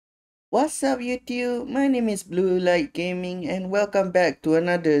What's up YouTube? My name is Blue Light Gaming and welcome back to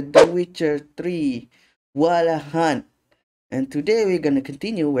another The Witcher 3 Wala Hunt. And today we're gonna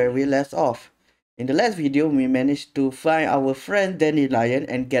continue where we left off. In the last video we managed to find our friend Dandelion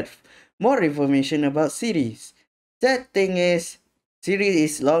and get more information about Ciri. Sad thing is, Ciri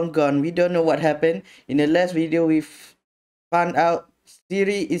is long gone. We don't know what happened. In the last video we found out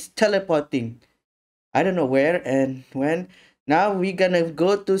Ciri is teleporting. I don't know where and when. Now we're gonna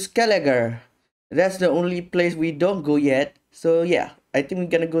go to Skelige. That's the only place we don't go yet. So yeah, I think we're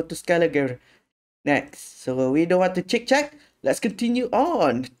gonna go to Skelige next. So we don't want to chit chat. Let's continue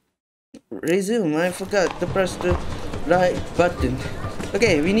on. Resume. I forgot to press the right button.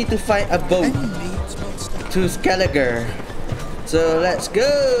 Okay, we need to find a boat to Skelige. So let's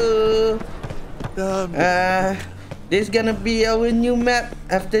go. This is gonna be our new map.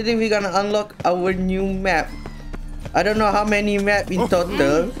 After this, we're gonna unlock our new map. I don't know how many maps in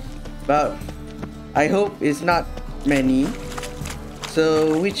total, but I hope it's not many.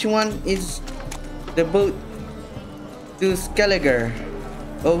 So which one is the boat to Skelige?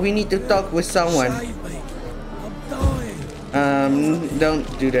 Oh, we need to talk with someone. Don't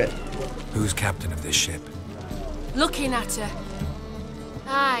do that. Who's captain of this ship? Looking at her.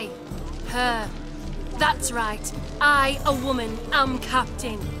 Aye, her. That's right. I, a woman, am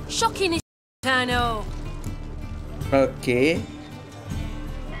captain. Shocking is I know. Okay.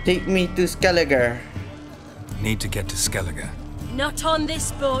 Take me to Skelige. Need to get to Skelige. Not on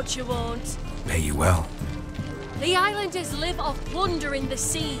this boat, you won't. Pay you well. The islanders live off plunder in the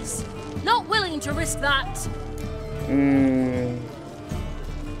seas. Not willing to risk that.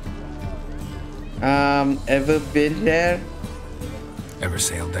 Ever been there? Ever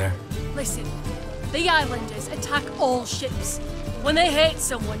sailed there? Listen, the islanders attack all ships. When they hate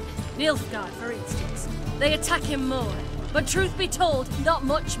someone, Nilfgaard for instance, they attack him more. But truth be told, not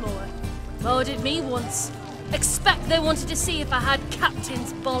much more. More did me once. Expect they wanted to see if I had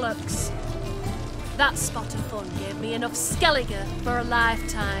captain's bollocks. That spot of fun gave me enough Skelige for a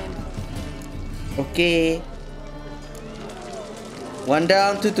lifetime. Okay. One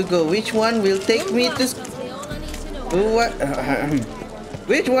down, two to go. Which one will take me to what?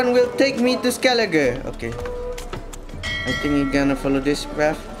 Which one will take me to Skelige? Okay. I think you're gonna follow this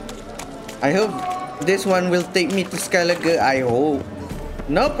path. I hope this one will take me to Skelige. I hope.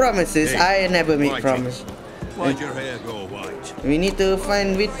 No promises. Hey, I never make promise. Why'd your hair go white? We need to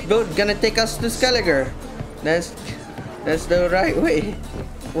find which boat gonna take us to Skelige. That's the right way.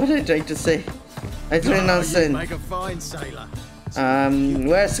 What am I trying to say? I try nonsense. Make a fine sailor.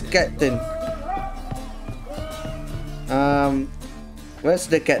 Where's the captain? Where's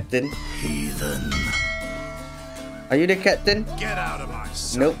the captain? Heathen. Are you the captain? Get out of my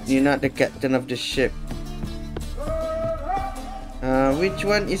sight. Nope, you're not the captain of the ship. Which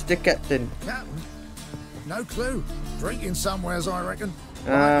one is the captain? Captain? No clue. Drinking somewheres, I reckon.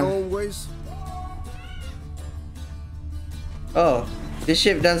 Uh, Like always. Oh, the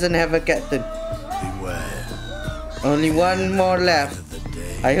ship doesn't have a captain. Beware. Only one more left.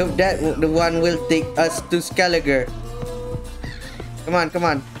 I hope that the one will take us to Skelige. Come on, come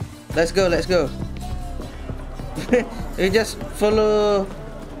on. Let's go, let's go. We just follow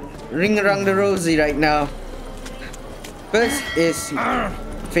ring around the rosy right now. First is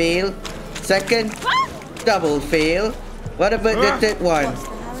fail. Second, double fail. What about the third one?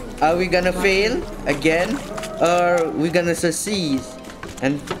 Are we gonna fail again? Or we gonna succeed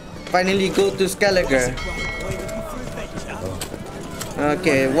and finally go to Skelige?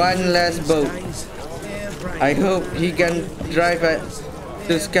 Okay, one last boat. I hope he can drive us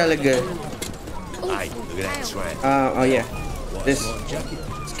to Skelige. Hey, look at that tramp. Oh yeah. This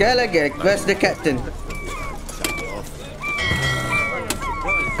Skelige, where's the captain?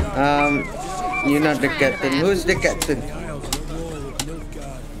 You're not the captain. Who's the captain?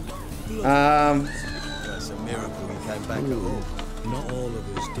 It's a miracle we came back alive. Not all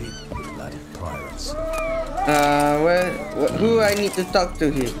of us did. Bloody pirates. Who I need to talk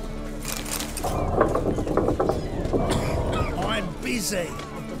to here? I'm busy.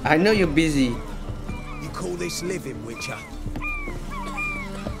 I know you're busy. You call this living, Witcher?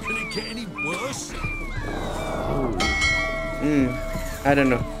 Can it get any worse? I don't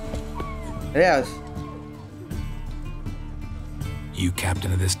know. Yes. You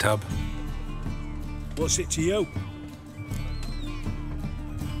captain of this tub? What's it to you?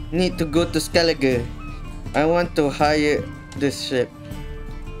 Need to go to Skelige. I want to hire this ship.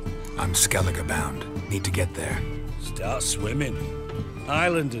 I'm Skelige bound. Need to get there. Start swimming.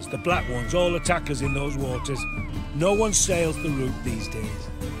 Islanders, the black ones, all attackers in those waters. No one sails the route these days.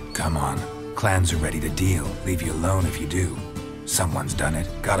 Come on. Clans are ready to deal. Leave you alone if you do. Someone's done it.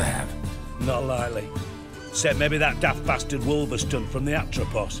 Gotta have. Not likely. Except maybe that daft bastard Wolverstone from the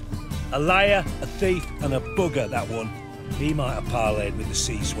Atropos. A liar, a thief, and a bugger, that one. He might have parlayed with the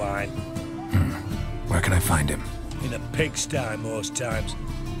sea swine. Where can I find him? In a pigsty most times.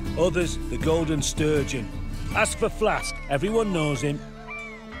 Others, the Golden Sturgeon. Ask for Flask, everyone knows him.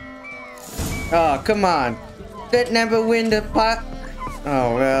 Oh, come on. That never win the pot.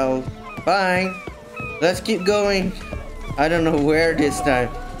 Oh, well, fine. Let's keep going. I don't know where this time.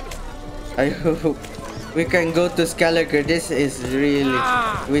 I hope we can go to Skelige. This is really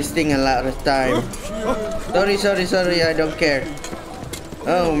wasting a lot of time. Sorry, I don't care.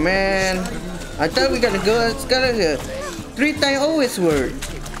 Oh, man. I thought we were gonna go to Skelige. 3 times always work.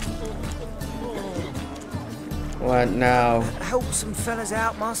 What now? Help some fellas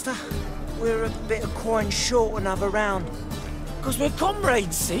out, Master. We're a bit of coin short another round. Because we're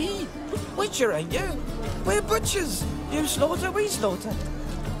comrades, see? Witcher, ain't you? We're butchers. You slaughter, we slaughter.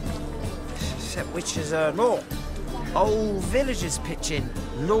 Except witchers earn more. Old villagers pitch in.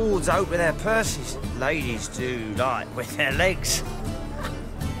 Lords open their purses. Ladies do like with their legs.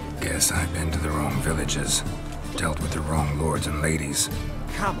 Guess I've been to the wrong villages. Dealt with the wrong lords and ladies.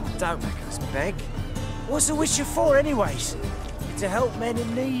 Come on, don't make us beg. What's a witcher for, anyways? To help men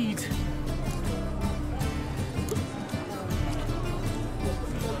in need.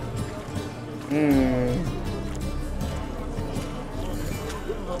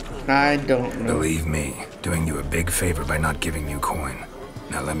 I don't know. Believe me, doing you a big favor by not giving you coin.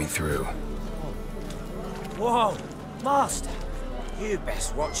 Now let me through. Whoa, Master. You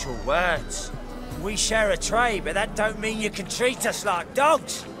best watch your words. We share a trade, but that don't mean you can treat us like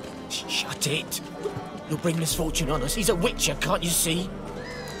dogs. Shut it. You'll bring misfortune on us. He's a witcher, can't you see?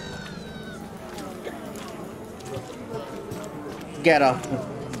 Get off.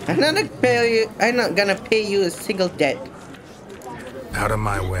 I'm not gonna pay you a single debt. Out of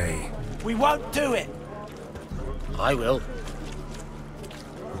my way. We won't do it. I will.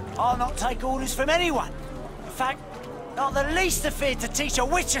 I'll not take orders from anyone. In fact, not the least afraid to teach a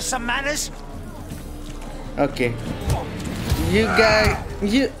witcher some manners. Okay. You guys,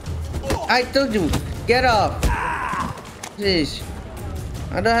 I told you, get off. Jeez.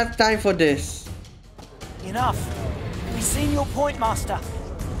 I don't have time for this. Enough. We've seen your point, Master.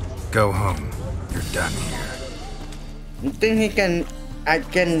 Go home. You're done here. You think I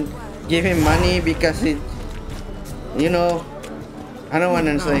can give him money because it, you know, I don't want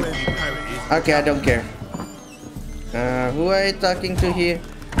to say. Okay, I don't care. Who are you talking to here?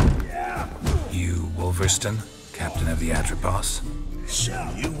 You, Wolverstone, captain of the Atropos? So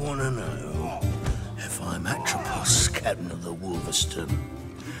you want to know if I'm Atropos, captain of the Wolverstone?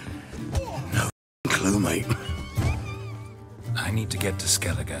 No clue, mate. I need to get to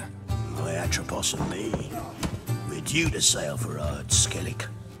Skelige. My Atropos and me, we're due to sail for Skelige,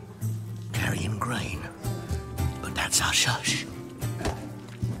 carrying grain. But that's hush-hush.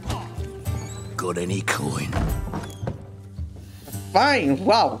 Got any coin? Fine.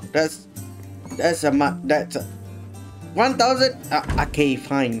 Wow, that's a 1,000. Okay,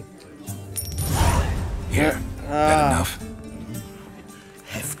 fine. Here, that enough?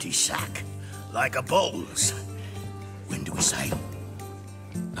 Hefty sack, like a bull's. When do we sail?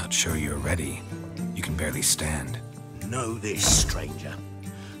 Not sure you're ready. You can barely stand. Know this, stranger.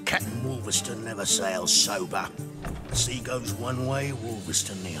 Captain Wolverstone never sails sober. The sea goes one way,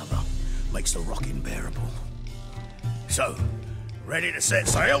 Wolverstone the other. Makes the rocking bearable. So, ready to set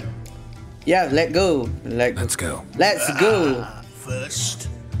sail? Yeah, let's go. Let's go. Let's go. First,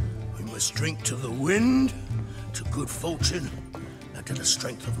 we must drink to the wind, to good fortune, and to the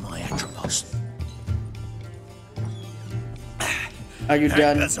strength of my Atropos. Are you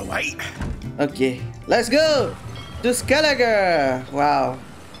done? That's away. Okay, let's go to Skelige. Wow,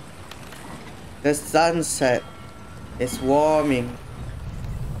 the sunset is warming.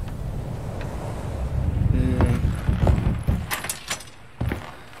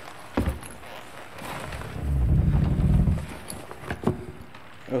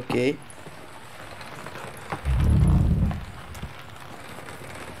 Okay.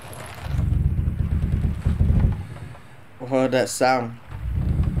 Oh, that sound.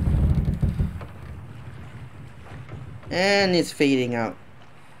 And it's fading out.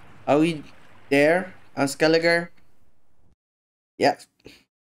 Are we there on Skelige? Yes.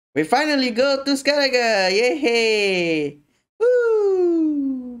 We finally go to Skelige! Yay!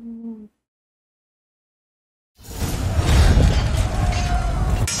 Woo!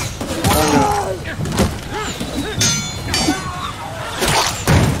 Oh no.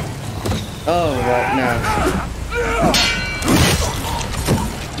 Oh, what now?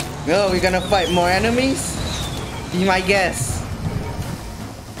 Oh, we're gonna fight more enemies? Be my guess.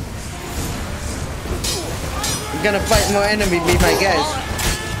 gonna fight more enemies, be my guess.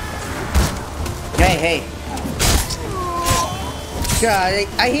 Hey, hey. God,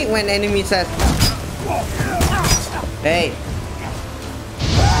 I hate when enemies says, hey.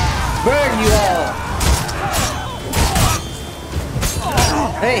 Burn you all.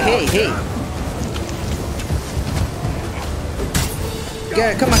 Hey, hey, hey.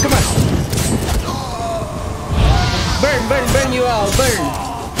 Yeah, come on, come on. Burn, burn, burn you all, burn.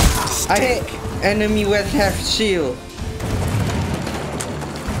 I hate enemy with half shield.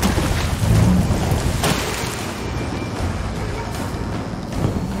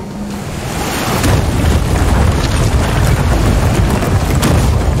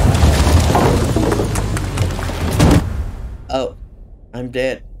 Oh, I'm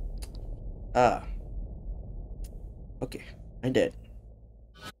dead. Ah. Okay, I'm dead.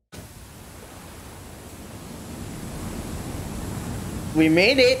 We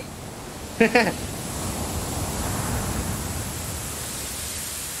made it!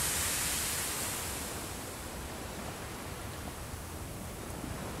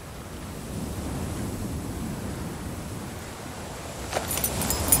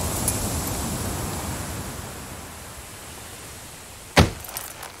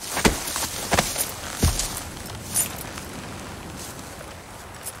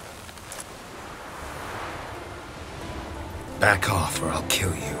 Back off or I'll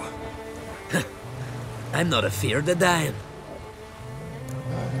kill you. I'm not afeard of dying.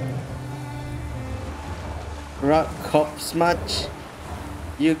 Rock Cops much.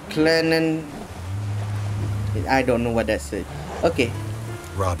 You clan. I don't know what that said. Okay.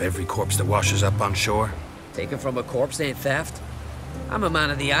 Rob every corpse that washes up on shore? Taken from a corpse ain't theft. I'm a man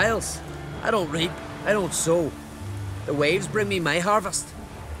of the Isles. I don't reap, I don't sow. The waves bring me my harvest.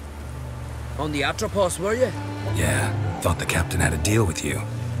 On the Atropos, were you? Yeah, thought the captain had a deal with you.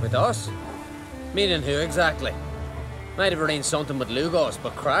 With us? Meaning who exactly? Might have arranged something with Lugos,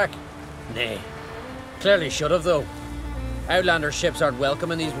 but crack? Nay. Clearly should have, though. Outlander ships aren't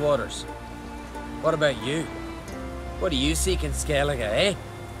welcome in these waters. What about you? What do you seek in Skelige, eh?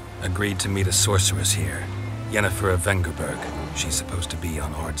 Agreed to meet a sorceress here. Yennefer of Vengerberg. She's supposed to be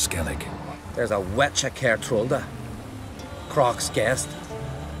on Ord Skellig. There's a witch at Kertrolda. Croc's guest.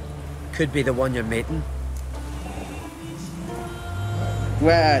 Could be the one you're meeting.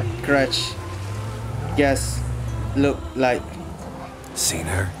 Where at Crutch? Guess look like. Seen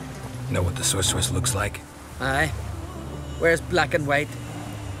her? Know what the sorceress looks like? Aye. Wears black and white.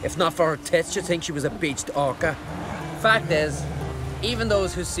 If not for her tits, you'd think she was a beached orca. Fact is, even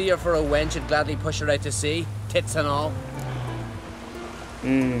those who see her for a wench would gladly push her out to sea, tits and all.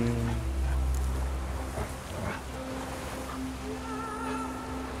 I'm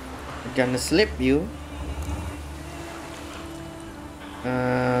gonna slip you.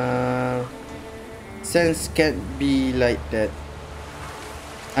 Sense can't be like that.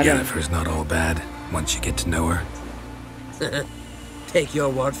 I don't. Yennefer's not all bad, once you get to know her. Take your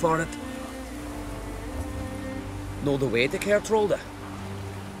word for it. Know the way to Kertrolda?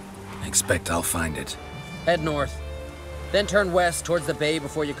 Expect I'll find it. Head north. Then turn west towards the bay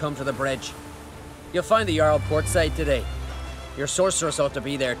before you come to the bridge. You'll find the Jarl port side today. Your sorceress ought to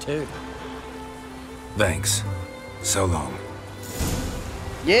be there too. Thanks. So long.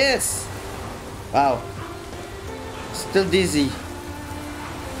 Yes! Wow. Still dizzy.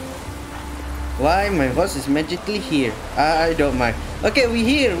 Why? My horse is magically here. I don't mind. Okay, we're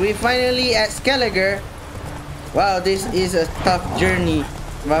here. We're finally at Skelige. Wow, this is a tough journey.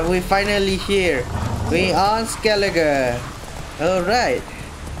 But we're finally here. We're on Skelige. Alright.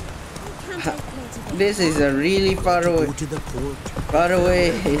 This is a really far away. Far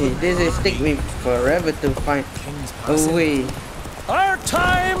away. This is take me forever to find a way. Our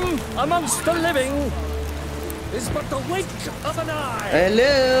time amongst the living is but the wink of an eye.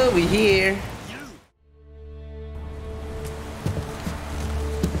 Hello, we're here.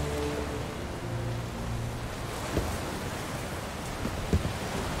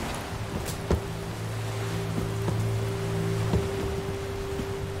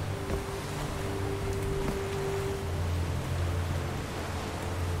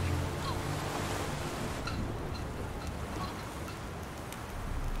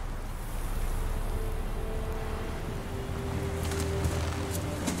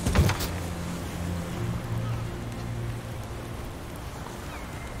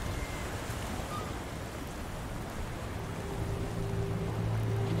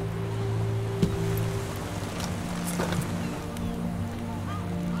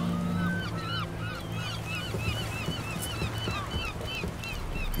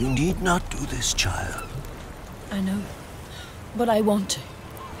 You need not do this, child. I know, but I want to.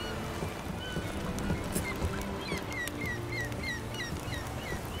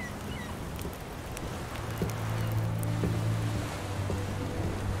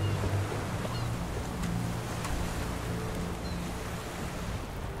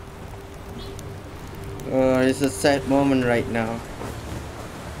 Oh, it's a sad moment right now.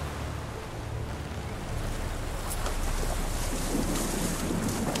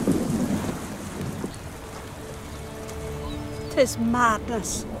 Tis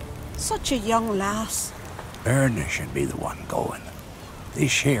madness. Such a young lass. Erna should be the one going. They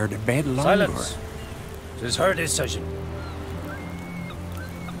shared a bed longer. Silence! 'Tis her decision.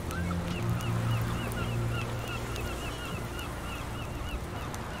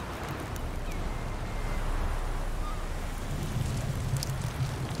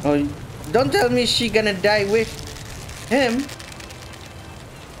 Oh, don't tell me she gonna die with him.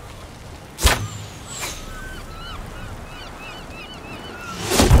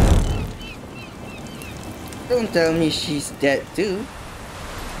 Don't tell me she's dead too.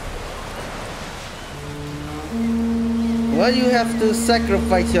 Why you have to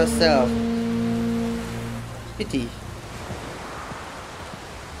sacrifice yourself? Pity.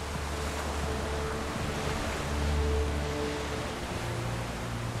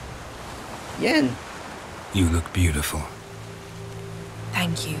 Yen. You look beautiful.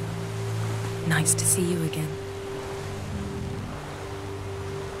 Thank you. Nice to see you again.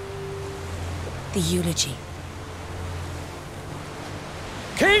 The eulogy.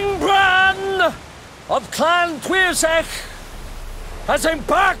 King Bran of Clan Tuirsech has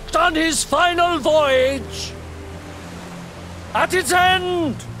embarked on his final voyage. At its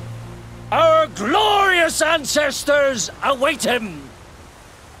end, our glorious ancestors await him.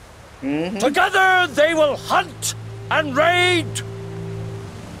 Together they will hunt and raid.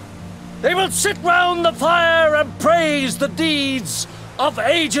 They will sit round the fire and praise the deeds of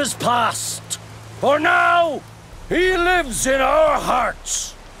ages past. For now, he lives in our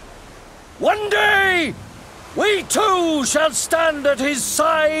hearts. One day, we too shall stand at his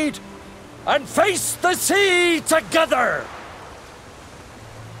side and face the sea together.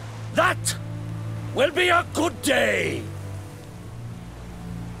 That will be a good day.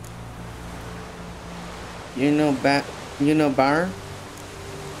 You know Bar?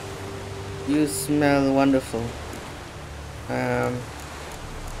 You smell wonderful. I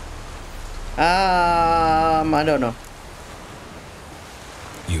don't know.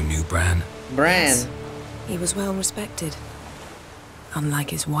 You knew Bran? Bran. Yes. He was well respected. Unlike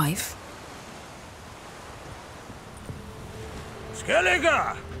his wife.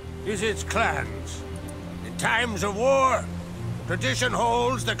 Skelige is its clans. In times of war, tradition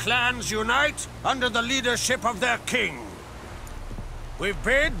holds the clans unite under the leadership of their king. We've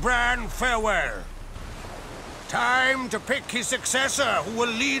bid Bran farewell. Time to pick his successor who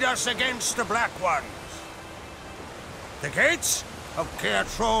will lead us against the Black Ones. The gates of Caer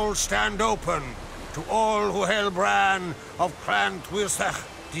Troll stand open to all who held Bran of Clan Tuirsech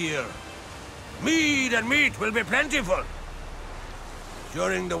dear. Mead and meat will be plentiful.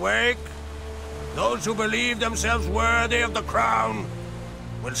 During the wake, those who believe themselves worthy of the crown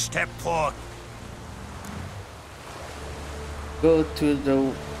will step forth.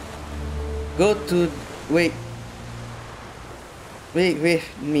 Wait with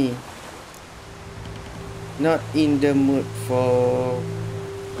me. Not in the mood for...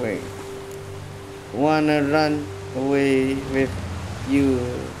 Wait. Wanna run away with you.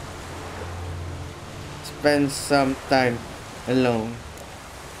 Spend some time alone.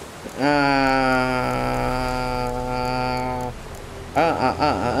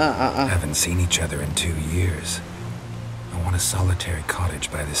 Haven't seen each other in 2 years. I want a solitary cottage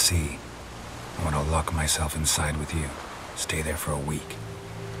by the sea. I want to lock myself inside with you. Stay there for a week.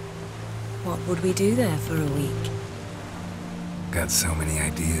 What would we do there for a week? Got so many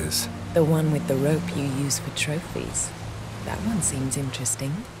ideas. The one with the rope you use for trophies. That one seems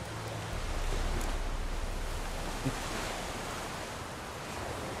interesting.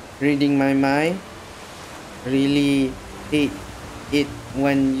 Reading my mind. Really hate it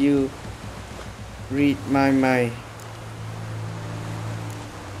when you read my mind.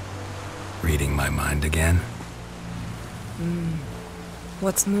 Reading my mind again?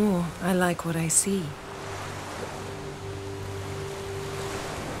 What's more, I like what I see.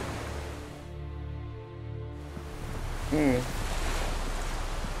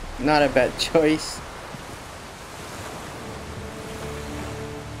 Not a bad choice.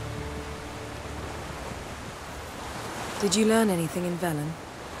 Did you learn anything in Velen?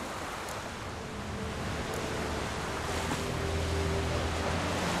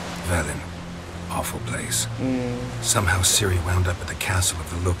 Velen. Awful place. Somehow Ciri wound up at the castle of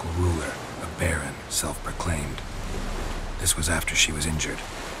the local ruler, a baron, self-proclaimed. This was after she was injured.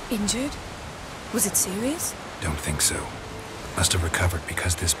 Injured? Was it serious? Don't think so. Must have recovered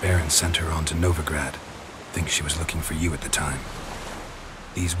because this baron sent her on to Novigrad. Think she was looking for you at the time.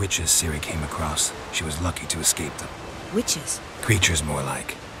 These witches Ciri came across, she was lucky to escape them. Witches? Creatures, more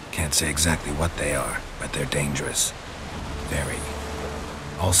like. Can't say exactly what they are, but they're dangerous. Very.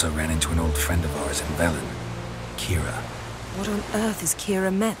 Also ran into an old friend of ours in Velen, Kira. What on earth is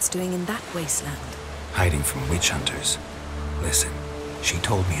Kira Metz doing in that wasteland? Hiding from witch hunters. Listen, she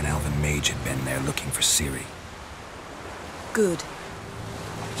told me an elven mage had been there looking for Ciri. Good.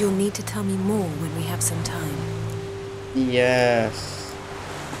 You'll need to tell me more when we have some time. Yes.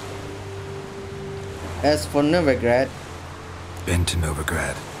 As for Novigrad... Been to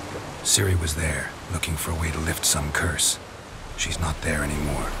Novigrad. Ciri was there, looking for a way to lift some curse. She's not there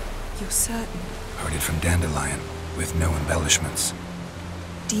anymore. You're certain? Heard it from Dandelion, with no embellishments.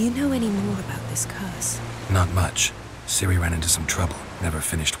 Do you know any more about this curse? Not much. Ciri ran into some trouble, never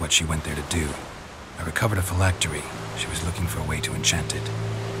finished what she went there to do. I recovered a phylactery. She was looking for a way to enchant it.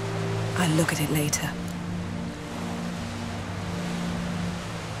 I'll look at it later.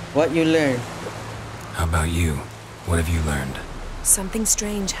 What you learn? How about you? What have you learned? Something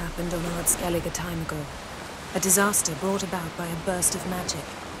strange happened on Ard Skellige a time ago. A disaster brought about by a burst of magic.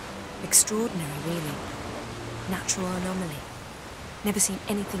 Extraordinary, really. Natural anomaly. Never seen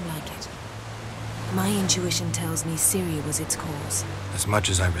anything like it. My intuition tells me Ciri was its cause. As much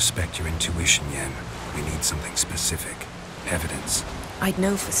as I respect your intuition, Yen, we need something specific. Evidence. I'd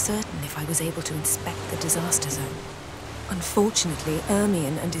know for certain if I was able to inspect the disaster zone. Unfortunately,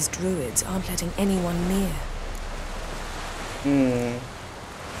 Ermion and his druids aren't letting anyone near.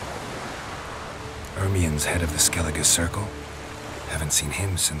 Ermion's head of the Skelige Circle? Haven't seen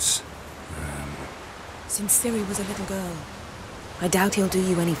him since... Since Ciri was a little girl. I doubt he'll do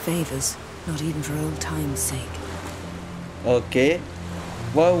you any favors, not even for old time's sake. Okay.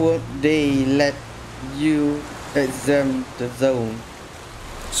 Why won't they let you examine the zone?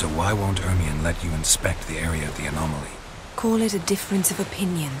 So why won't Ermion let you inspect the area of the anomaly? Call it a difference of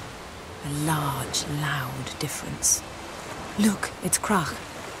opinion. A large, loud difference. Look, it's Krach.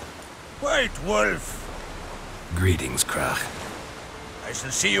 Wait, Wolf. Greetings, Krach. I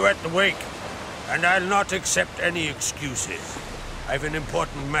shall see you at the wake, and I'll not accept any excuses. I've an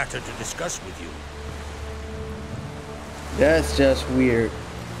important matter to discuss with you. That's just weird.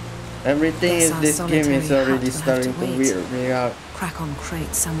 Everything Guess in our this game solitary is already hut will have starting to to wait. weird me out. Crack on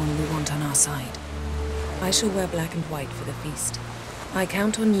crate someone we want on our side. I shall wear black and white for the feast. I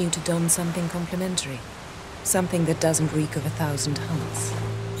count on you to don something complimentary. Something that doesn't reek of 1,000 hunts.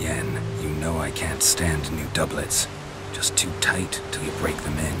 Yen, you know I can't stand new doublets. Just too tight till you break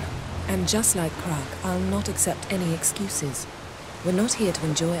them in. And just like Krag, I'll not accept any excuses. We're not here to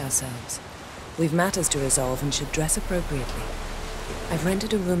enjoy ourselves. We've matters to resolve and should dress appropriately. I've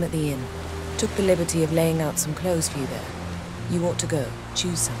rented a room at the inn. Took the liberty of laying out some clothes for you there. You ought to go.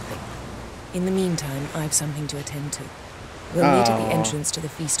 Choose something. In the meantime, I've something to attend to. We'll meet at the entrance to the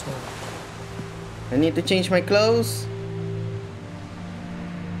feast hall. I need to change my clothes.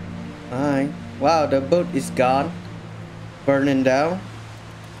 Alright. Wow, the boat is gone. Burning down.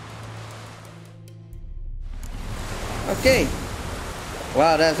 Okay.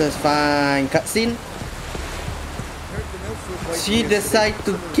 Wow, that's a fine cutscene. She decided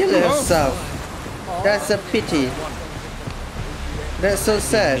to kill herself. That's a pity. That's so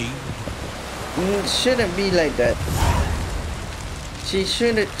sad. Shouldn't be like that. She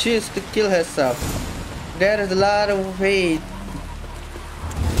shouldn't choose to kill herself. There is a lot of hate.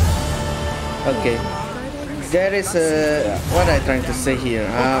 Okay. There is a... What am I trying to say here?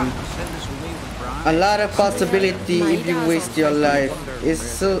 A lot of possibility if you waste your life. It's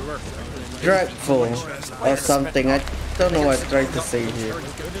so dreadful or something. I don't know what I'm trying to say here.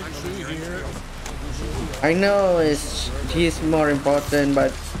 I know he's more important,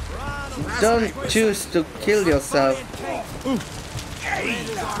 but don't choose to kill yourself.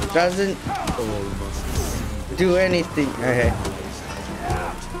 Doesn't do anything. Hey.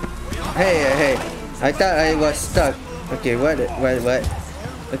 I thought I was stuck. Okay, what?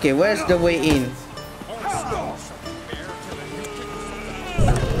 Okay, where's the way in?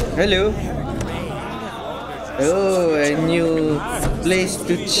 Hello. Oh, a new place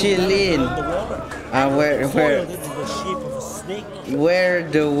to chill in. Where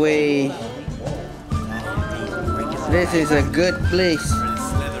the way? This is a good place.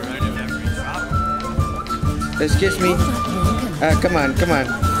 Excuse me. Come on.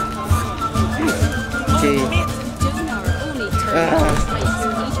 Okay.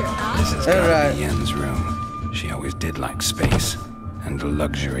 This is gotta Alright. be Yen's room. She always did like space and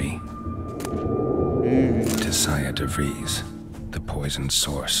luxury. Tisaya de Vries, the poisoned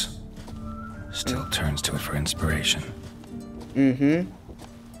source, still turns to it for inspiration.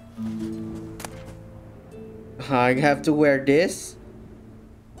 I have to wear this.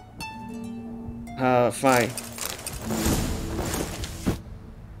 Fine.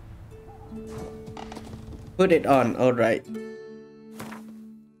 Put it on, alright.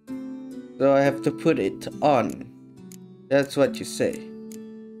 So I have to put it on. That's what you say.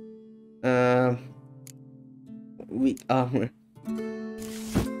 Weak armor.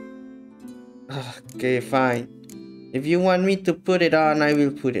 Okay, fine. If you want me to put it on, I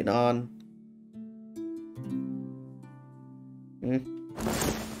will put it on.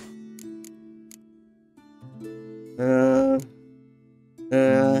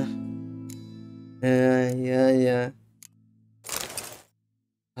 Yeah.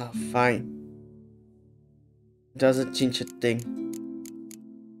 Fine. Doesn't change a thing.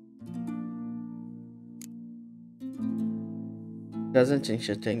 Doesn't change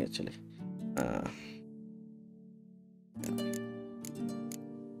a thing actually.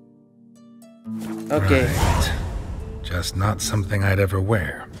 Okay. Right. Just not something I'd ever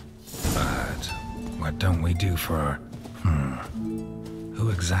wear. But what don't we do for... Who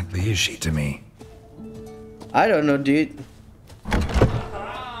exactly is she to me? I don't know, dude.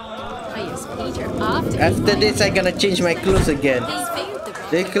 After this, I'm gonna change my clothes again.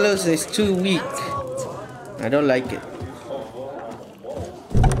 The clothes is too weak. I don't like it.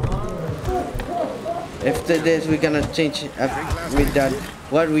 After this, we're gonna change. We're done.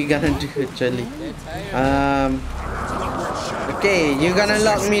 What we gonna do actually? Okay, you gonna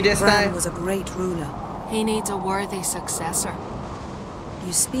lock me this Bran time? was a great ruler. He needs a worthy successor.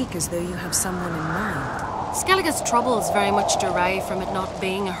 You speak as though you have someone in mind. Skelige's troubles very much derive from it not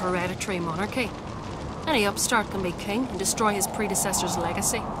being a hereditary monarchy. Any upstart can be king and destroy his predecessor's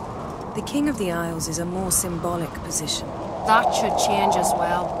legacy. The King of the Isles is a more symbolic position. That should change as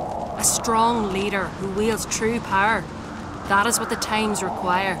well. A strong leader who wields true power. That is what the times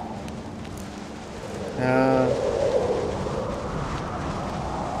require.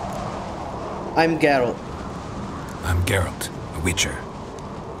 I'm Geralt. I'm Geralt, a Witcher.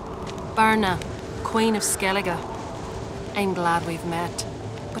 Birna, Queen of Skelige. I'm glad we've met,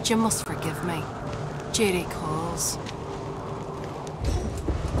 but you must forgive me. Duty calls.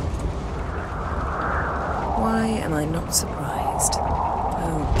 Why am I not surprised?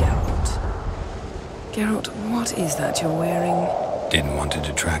 Oh, Geralt. Geralt, what is that you're wearing? Didn't want to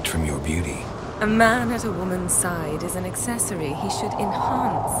detract from your beauty. A man at a woman's side is an accessory. He should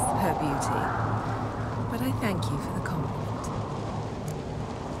enhance her beauty. But I thank you for the compliment.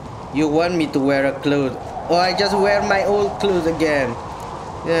 You want me to wear a clothes? Oh, I just wear my old clothes again.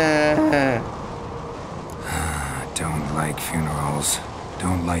 Yeah. Don't like funerals.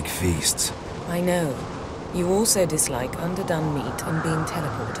 Don't like feasts. I know. You also dislike underdone meat and being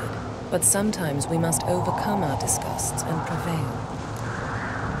teleported. But sometimes we must overcome our disgusts and prevail.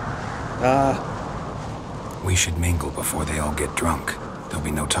 We should mingle before they all get drunk. There'll be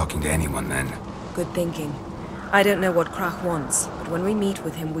no talking to anyone then. Good thinking. I don't know what Krach wants, but when we meet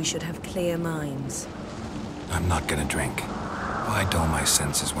with him, we should have clear minds. I'm not gonna drink. Why dull my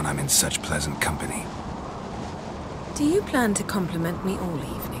senses when I'm in such pleasant company? Do you plan to compliment me all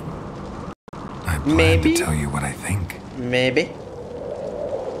evening? I plan to tell you what I think. Maybe.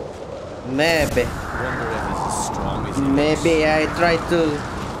 Maybe I try to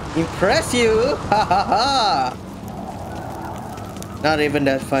impress you. Ha ha ha. Not even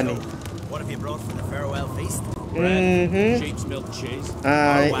that funny. What have you brought for the farewell feast? Sheep's milk cheese.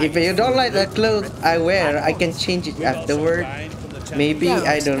 If you don't like the clothes I wear, I can change it afterward. Maybe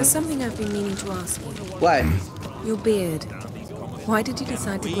I don't. There's something I've been meaning to ask you. What? Your beard. Why did you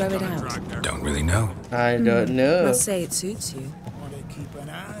decide to grow it out? Don't really know. I don't know. Must say it suits you.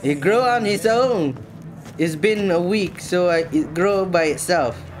 It grew on its own. It's been a week, so it grew by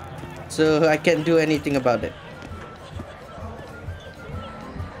itself. So I can't do anything about it.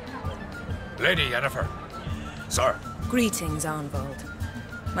 Lady Yennefer. Sir. Greetings, Arnvold.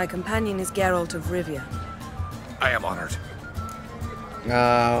 My companion is Geralt of Rivia. I am honored.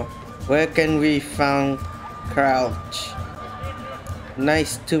 Where can we find Crouch?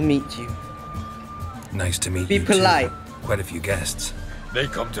 Nice to meet you. Nice to meet Be you polite. too. Quite a few guests. They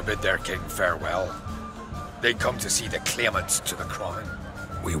come to bid their king farewell. They come to see the claimants to the crown.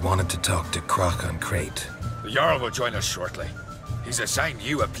 We wanted to talk to Krach on Crate. The Jarl will join us shortly. He's assigned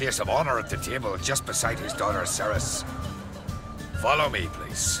you a place of honor at the table just beside his daughter Ceres. Follow me,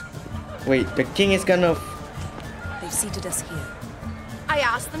 please. Wait, the king is gonna... They've seated us here. I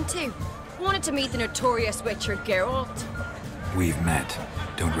asked them to. Wanted to meet the notorious Witcher Geralt. We've met.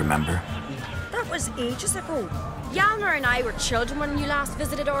 Don't remember? That was ages ago. Hjalmar and I were children when you last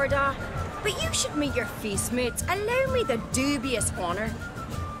visited Orda. But you should meet your feast mates. Allow me the dubious honor.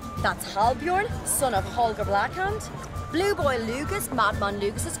 That's Halbjorn, son of Holger Blackhand. Blue Boy Lugas, Madman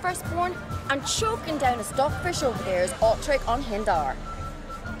Lugas's firstborn, and choking down a stockfish over there is Ottrick on Hindar.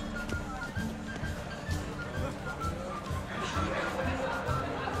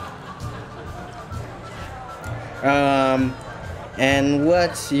 And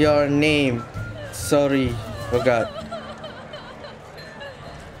what's your name? Sorry, forgot.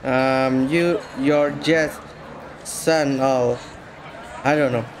 You're just son of, I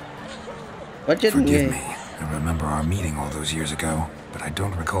don't know. What's your Forgive name? me. I remember our meeting all those years ago, but I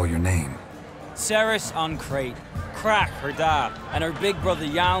don't recall your name. Ceres on Crate. Crack, her dad, and her big brother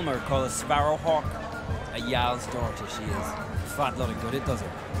Yalmer called a Sparrowhawk. A Yal's daughter she is. Fat lot of good it does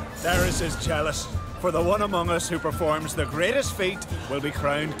her. Ceres is jealous, for the one among us who performs the greatest feat will be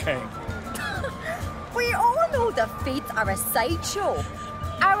crowned king. We all know the feats are a sideshow.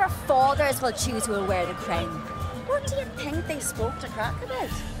 Our fathers will choose who will wear the crown. What do you think they spoke to Crack about?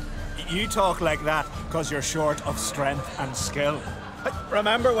 You talk like that because you're short of strength and skill.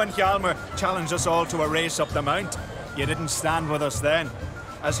 Remember when Hjalmar challenged us all to a race up the mount? You didn't stand with us then.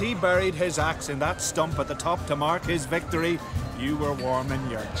 As he buried his axe in that stump at the top to mark his victory, you were warming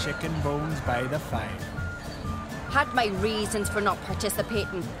your chicken bones by the fire. Had my reasons for not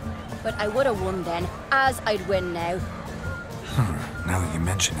participating, but I would have won then, as I'd win now. Now that you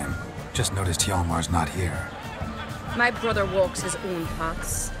mention him, just noticed Hjalmar's not here. My brother walks his own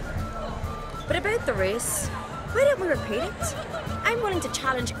paths. But about the race, why don't we repeat it? I'm willing to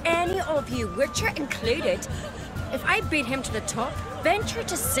challenge any of you, Witcher included. If I beat him to the top, venture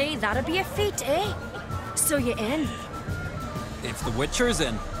to say that'd be a feat, eh? So you in? If the Witcher's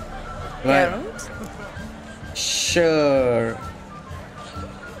in. Geralt? Sure.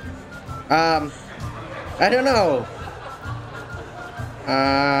 I don't know.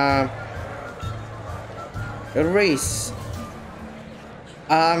 A race.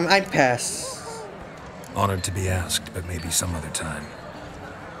 I pass. Honored to be asked, but maybe some other time.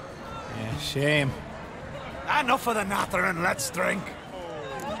 Yeah, shame. Enough of the natter and let's drink.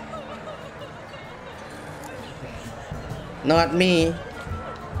 Not me.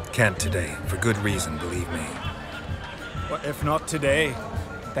 Can't today, for good reason, believe me. Well, if not today,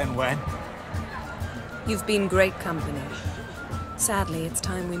 then when? You've been great company. Sadly, it's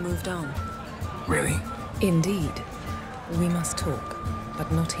time we moved on. Really? Indeed. We must talk, but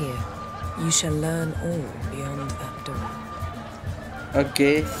not here. You shall learn all beyond that door.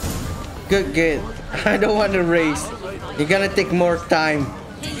 Okay. Good. I don't want to race. You're gonna take more time.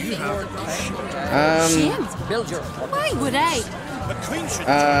 Build your. Why would I?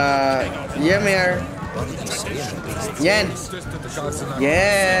 Ymir. Yen.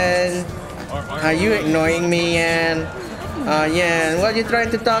 Yen. Are you ignoring me, Yen? Yen, what are you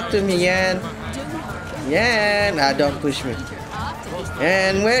trying to talk to me, Yen? Yen. Don't push me.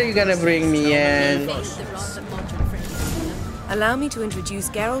 And where are you gonna bring me, Yen? Allow me to introduce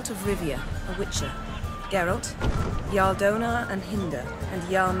Geralt of Rivia, a Witcher. Geralt, Jarl Donar and Hinder, and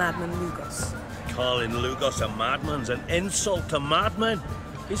Jarl Madman Lugos. Calling Lugos a madman's an insult to madmen.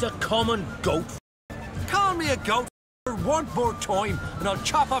 He's a common goat. Call me a goat for one more time, and I'll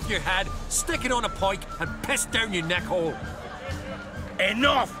chop off your head, stick it on a pike, and piss down your neck hole.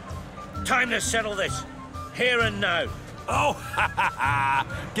 Enough! Time to settle this. Here and now. Oh, ha ha ha!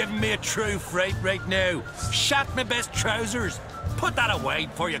 Giving me a true fright right now. Shat my best trousers. Put that away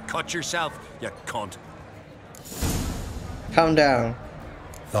before you cut yourself, you cunt. Calm down.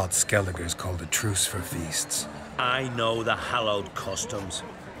 Thought Skelige's called a truce for feasts. I know the hallowed customs,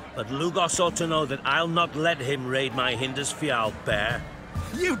 but Lugos ought to know that I'll not let him raid my Hindisfial bear.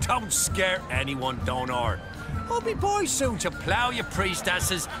 You don't scare anyone, Donar. I'll be boy soon to plough your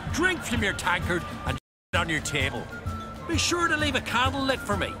priestesses, drink from your tankard, and on your table. Be sure to leave a candle lit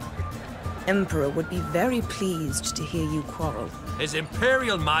for me. Emperor would be very pleased to hear you quarrel. His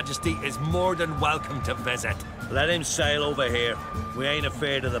Imperial Majesty is more than welcome to visit. Let him sail over here. We ain't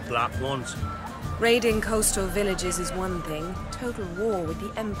afraid of the black ones. Raiding coastal villages is one thing. Total war with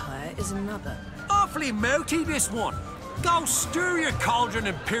the Empire is another. Awfully mouthy, this one. Go stir your cauldron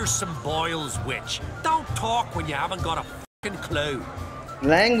and pierce some boils, witch. Don't talk when you haven't got a fucking clue.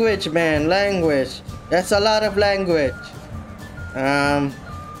 Language, man, language. That's a lot of language. Gone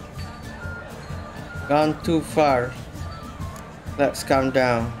too far. Let's calm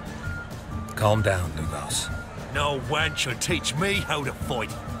down. Calm down, Lugos. No wench will teach me how to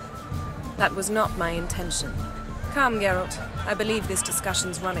fight. That was not my intention. Come, Geralt. I believe this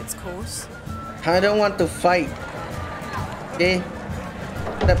discussion's run its course. I don't want to fight. Okay?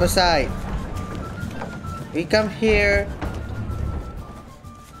 Step aside. We come here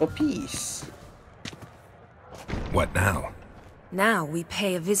for peace. What now? Now we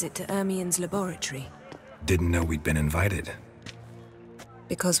pay a visit to Ermien's laboratory. Didn't know we'd been invited.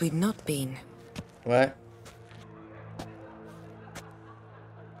 Because we've not been. What?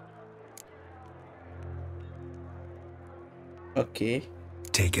 Okay.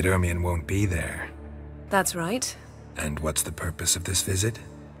 Take it Ermion won't be there. That's right. And what's the purpose of this visit?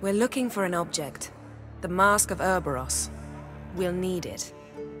 We're looking for an object. The Mask of Urboros. We'll need it.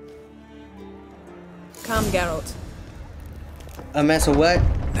 Come, Geralt. A mess of what?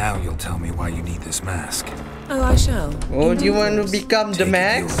 Now you'll tell me why you need this mask. Oh, I shall. Oh, do you want to become the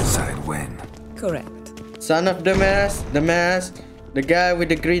mask? You'll decide when. Correct. Son of the mask, the guy with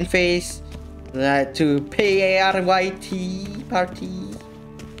the green face, to PARYT party.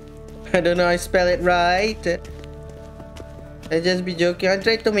 I don't know how I spell it right. I just be joking. I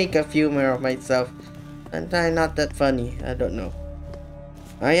try to make a humor of myself. And I'm not that funny. I don't know.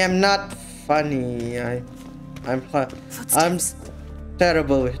 I am not funny. I'm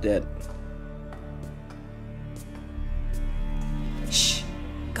terrible with that. Shh.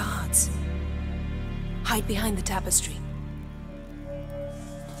 Guards. Hide behind the tapestry.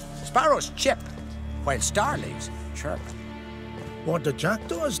 Sparrows chip, while starlings chirp. What do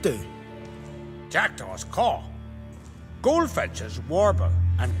jackdaws do? Jackdaws caw. Goldfinches warble,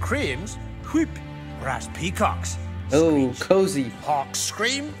 and cranes whoop. Whereas peacocks oh, cozy. Hawks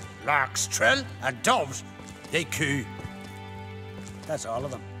scream, larks trill, and doves, they coo. That's all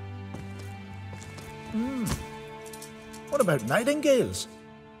of them. What about nightingales?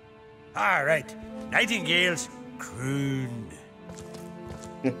 All right, nightingales croon.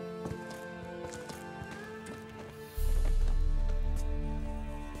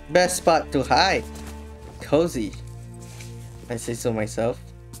 Best spot to hide. Cozy. I say so myself.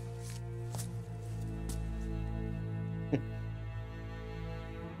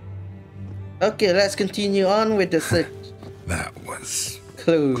 Okay, let's continue on with the search. That was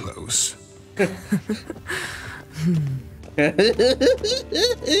clue. Close.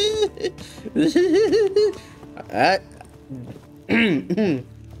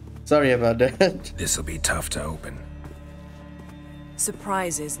 Sorry about that. This'll be tough to open.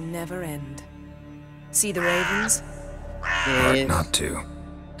 Surprises never end. See the ravens? Hard not to.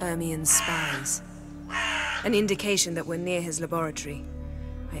 Ermion's spies. An indication that we're near his laboratory.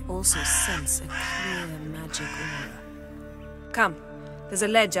 I also sense a clear magic aura. Come, there's a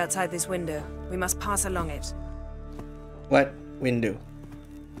ledge outside this window. We must pass along it. What window?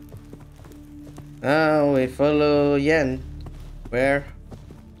 Now we follow Yen. Where?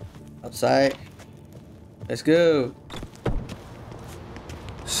 Outside. Let's go.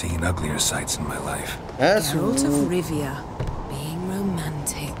 Seen uglier sights in my life. That's Geralt of Rivia, being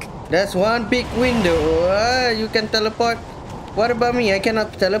romantic. That's one big window. You can teleport. What about me? I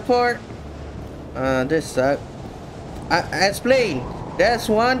cannot teleport. This sucks. I explain. That's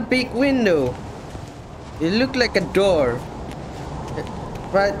one big window. It look like a door.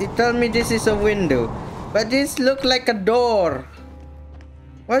 But they tell me this is a window. But this look like a door.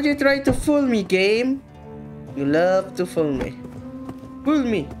 Why you try to fool me, game? You love to fool me. Fool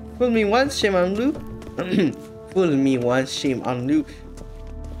me. Fool me once, shame on you. Fool me once, shame on you.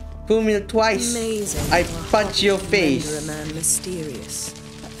 Fool me twice. Amazing. I punch your Render face. a man mysterious,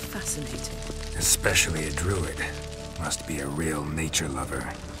 but fascinating. Especially a druid. Must be a real nature lover.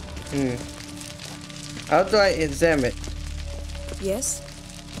 How do I examine it? Yes?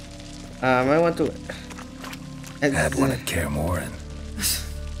 I want to... Had one at Kaer Morhen.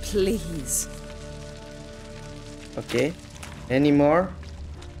 Please. Okay. Any more?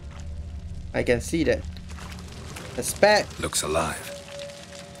 I can see that. A spat. Looks alive.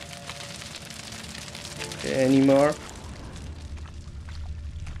 Okay, any more?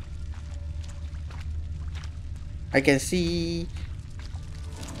 I can see...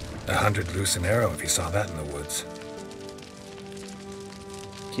 100 loose and arrow if you saw that in the woods.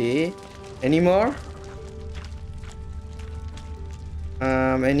 Okay. Any more?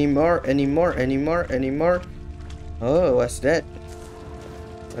 Any more? Oh, what's that?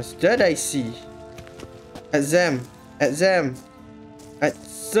 What's that I see? Exam.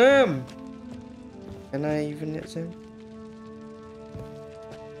 Can I even exam?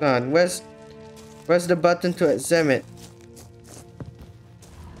 Come on, where's the button to examine it?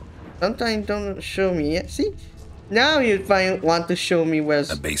 Sometimes don't show me yet. See? Now you want to show me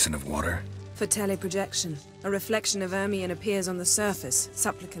where's... A basin of water. For teleprojection, a reflection of Ermion appears on the surface.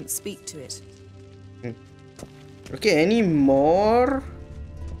 Supplicants speak to it. Okay, any more?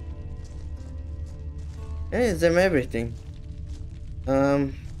 Examine everything.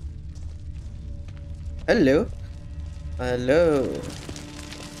 Hello? Hello?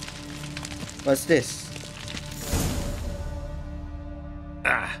 What's this?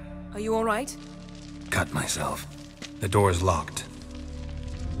 Are you alright? cut myself. The door's locked.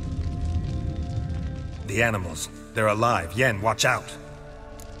 The animals, they're alive. Yen, watch out.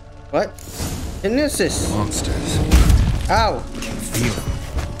 What? Kinesis. Monsters. Ow. Feel them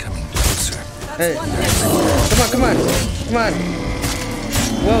coming closer. Hey. Come on.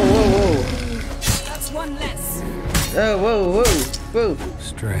 Whoa. That's one less. Oh, whoa.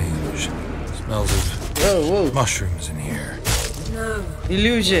 Strange. Smells of Whoa. mushrooms in here. No.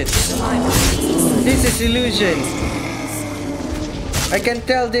 Illusion. This is illusion. I can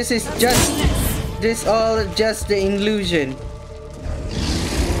tell this all just the illusion.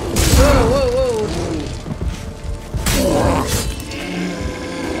 Whoa.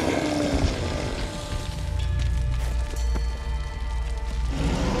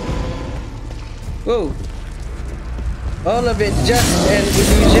 Whoa. All of it just an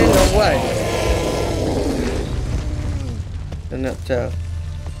illusion or what? I cannot tell.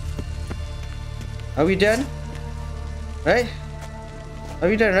 Are we done? Right? Are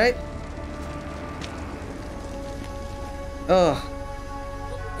we done, right? Oh.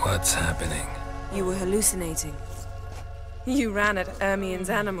 What's happening? You were hallucinating. You ran at Ermien's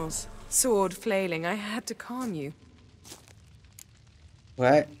animals, sword flailing. I had to calm you.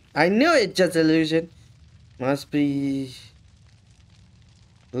 What? I knew it just illusion. Must be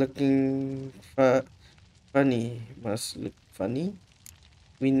looking funny. Must look funny.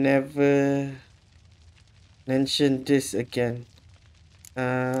 We never mentioned this again.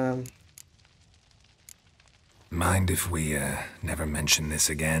 Mind if we never mention this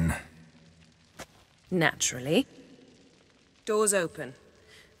again? Naturally. Doors open.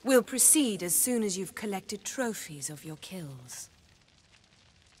 We'll proceed as soon as you've collected trophies of your kills.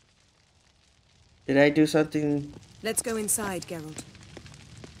 Did I do something? Let's go inside, Geralt.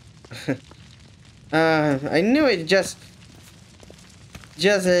 I knew it just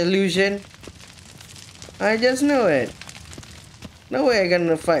an illusion. I just knew it. No way I'm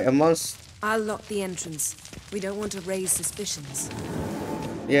gonna fight a monster. I'll lock the entrance. We don't want to raise suspicions.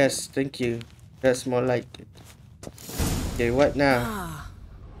 Yes, thank you. That's more like it. Okay, what now? Ah,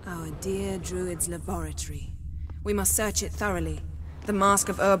 our dear druid's laboratory. We must search it thoroughly. The Mask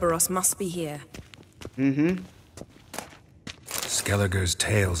of Ouroboros must be here. Skellige's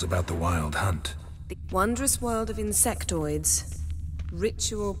tales about the wild hunt. The wondrous world of insectoids.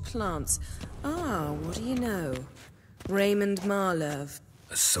 Ritual plants. Ah, what do you know? Raymond Marlove.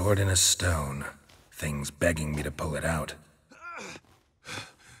 A sword in a stone. Things begging me to pull it out.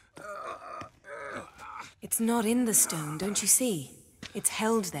 It's not in the stone, don't you see? It's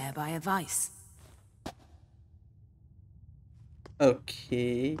held there by a vice.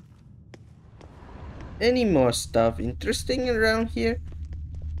 Okay. Any more stuff interesting around here?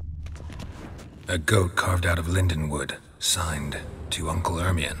 A goat carved out of lindenwood, signed to Uncle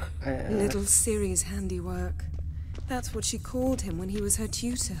Ermion. Little Ciri's handiwork. That's what she called him when he was her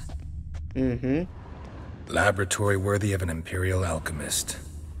tutor. Laboratory worthy of an imperial alchemist.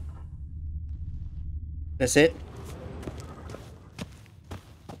 That's it?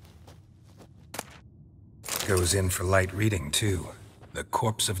 Goes in for light reading, too. The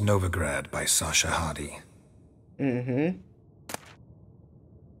Corpse of Novigrad by Sasha Hadi.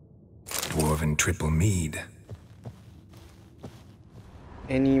 Dwarven triple mead.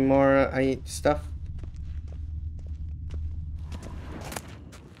 Any more stuff?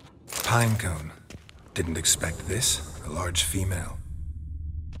 Pinecone. Didn't expect this. A large female.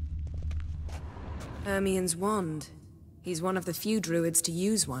 Ermien's wand. He's one of the few druids to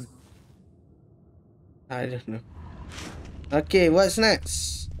use one. I don't know. Okay, what's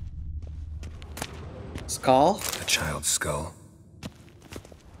next? Skull? A child's skull.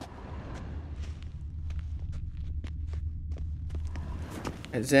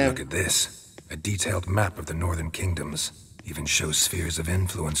 Look at this. A detailed map of the northern kingdoms. Even shows spheres of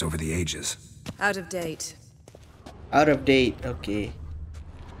influence over the ages. Out of date. Out of date, okay.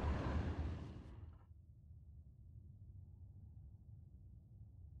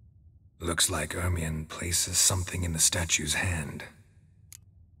 Looks like Ermion places something in the statue's hand.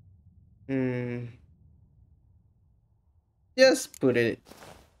 Just put it.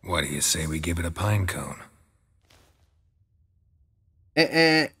 What do you say we give it a pine cone?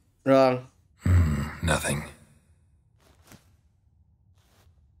 Wrong. Nothing.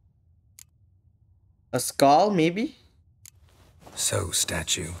 A skull, maybe? So,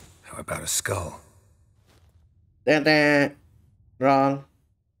 statue, how about a skull? Wrong.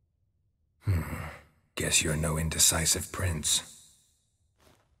 Guess you're no indecisive prince.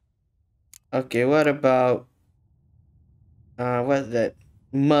 Okay, what about... what's that?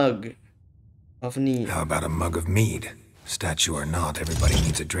 Mug of need. How about a mug of mead? Statue or not, everybody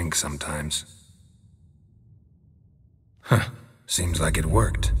needs a drink sometimes. Huh. Seems like it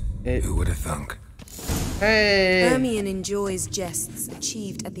worked. Who would have thunk? Hey! Ermion enjoys jests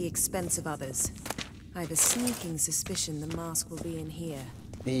achieved at the expense of others. I have a sneaking suspicion the mask will be in here.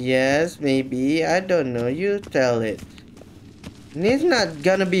 Yes, maybe. I don't know. You tell it. And it's not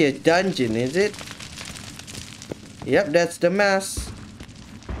gonna be a dungeon, is it? Yep, that's the mask.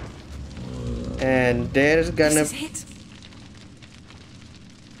 And there's gonna... This is it.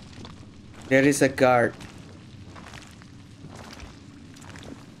 There is a guard.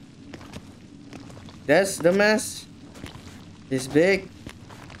 That's the mask. It's big.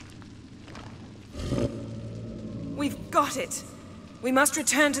 We've got it. We must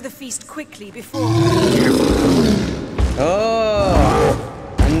return to the feast quickly before...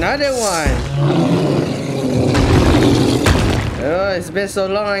 Oh! Another one! Oh, it's been so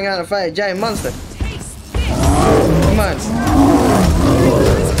long I gotta fight a giant monster. Come on.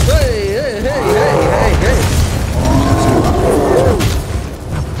 Hey, hey, hey, hey, hey, hey.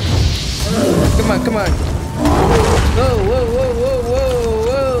 Come on, come on. Whoa, whoa, whoa, whoa, whoa,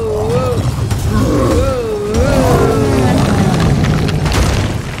 whoa, whoa, whoa,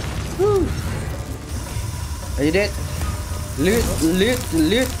 whoa. Are you dead? Loot, loot,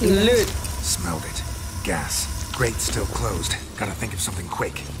 loot, loot. Smelled it. Gas. Grate still closed. Gotta think of something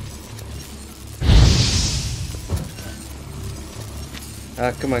quick.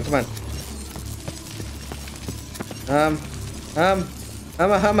 Come on, come on.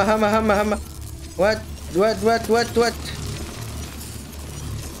 Humma. What?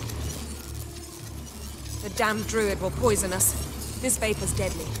 The damned druid will poison us. This vapor's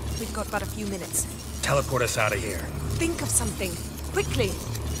deadly. We've got but a few minutes. Teleport us out of here. Think of something. Quickly.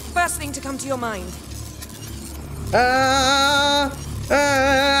 First thing to come to your mind.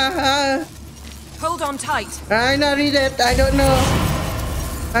 Hold on tight. I not read it. I don't know.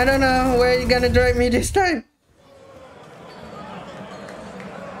 I don't know where you're gonna drive me this time.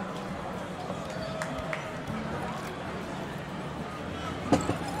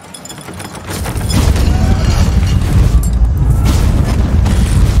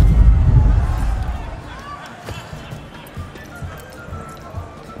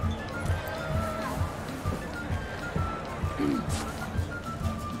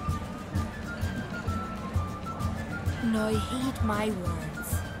 Now heed my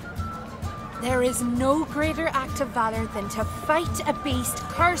words. There is no greater act of valor than to fight a beast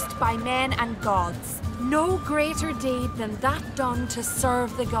cursed by men and gods. No greater deed than that done to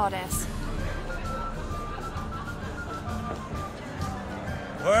serve the goddess.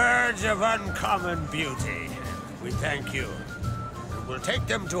 Words of uncommon beauty. We thank you. We'll take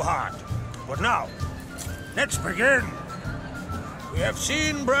them to heart. But now, let's begin. We have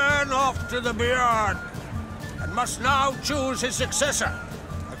seen Bran off to the beyond, and must now choose his successor.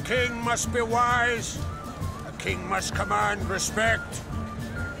 A king must be wise. A king must command respect.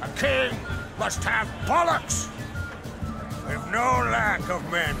 A king must have bollocks. We've no lack of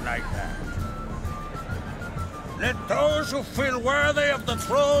men like that. Let those who feel worthy of the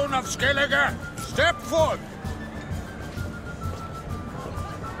throne of Skelige step forth.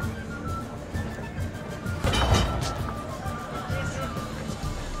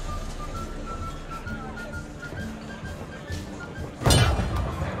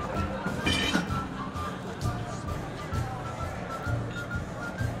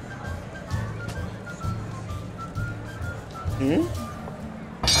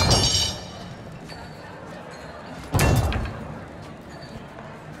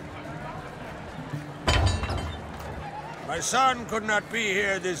 My son could not be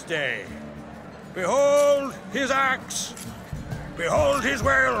here this day. Behold his axe. Behold his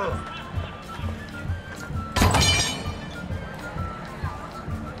will.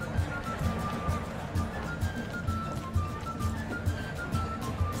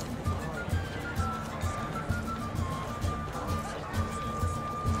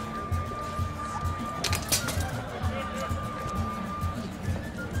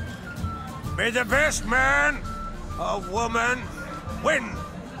 May the best man or woman win.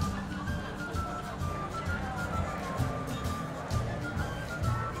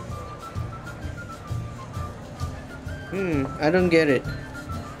 I don't get it.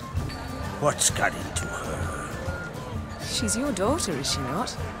 What's got into her? She's your daughter, is she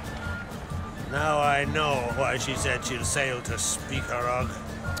not? Now I know why she said she'll sail to Skelige.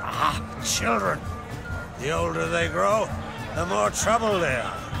 Ah, children. The older they grow, the more trouble they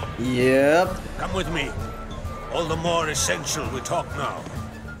are. Yep. Come with me. All the more essential we talk now.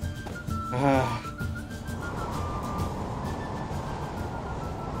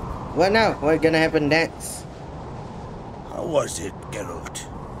 What now? What's gonna happen next? How was it, Geralt,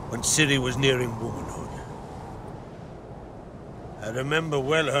 when Ciri was nearing womanhood? remember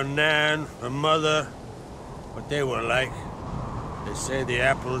well her nan, her mother, what they were like. They say the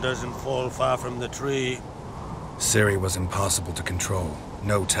apple doesn't fall far from the tree. Ciri was impossible to control.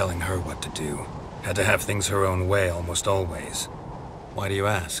 No telling her what to do. Had to have things her own way almost always. Why do you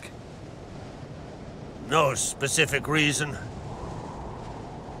ask? No specific reason.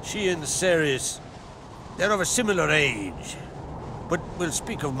 She and Ceres, they're of a similar age. But we'll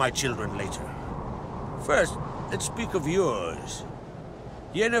speak of my children later. First, let's speak of yours.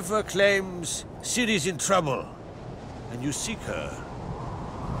 Yennefer claims Ciri's in trouble, and you seek her.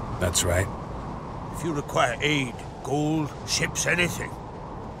 That's right. If you require aid, gold, ships, anything,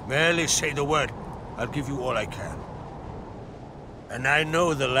 merely say the word. I'll give you all I can. And I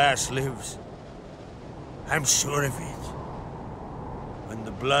know the lass lives. I'm sure of it. When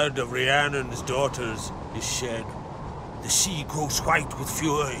the blood of Rhiannon's daughters is shed, the sea grows white with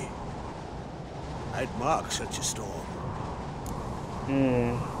fury. I'd mark such a storm.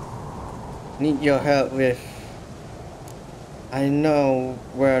 Need your help with... I know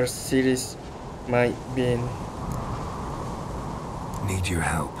where cities might be. Need your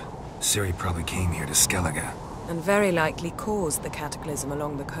help. Ciri probably came here to Skelige. And very likely caused the cataclysm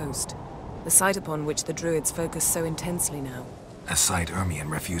along the coast. The site upon which the druids focus so intensely now. A site Ermion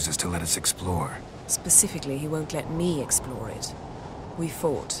refuses to let us explore. Specifically, he won't let me explore it. We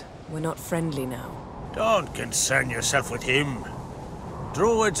fought. We're not friendly now. Don't concern yourself with him.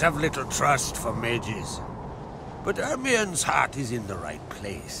 Druids have little trust for mages. But Ermion's heart is in the right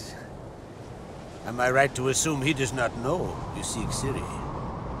place. Am I right to assume he does not know you seek Ciri?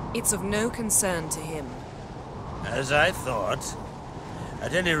 It's of no concern to him. As I thought.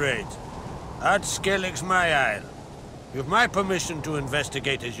 At any rate, Art Skelige's my isle. You've my permission to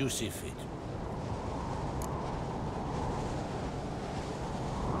investigate as you see fit.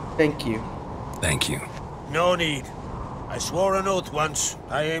 Thank you. Thank you. No need. I swore an oath once.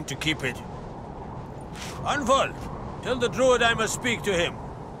 I aim to keep it. Unfold. Tell the druid I must speak to him.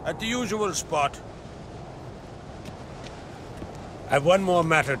 At the usual spot. I've one more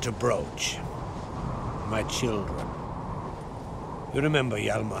matter to broach. My children. You remember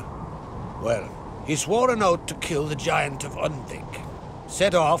Hjalmar? Well, he swore an oath to kill the giant of Undvik.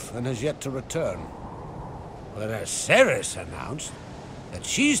 Set off and has yet to return. Whereas Ceres announced that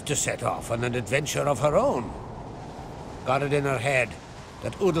she's to set off on an adventure of her own. Got it in her head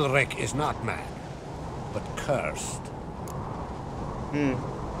that Udalryk is not mad, but cursed. We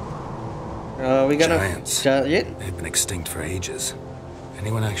gonna... Giants. Giant? They've been extinct for ages.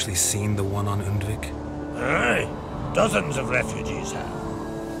 Anyone actually seen the one on Undvik? Aye. Dozens of refugees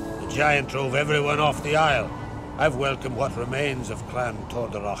have. The giant drove everyone off the isle. I've welcomed what remains of Clan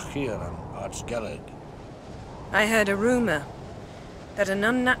Tordarach here on Art Skellige. I heard a rumor that an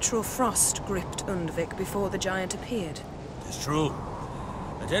unnatural frost gripped Undvik before the giant appeared. It's true.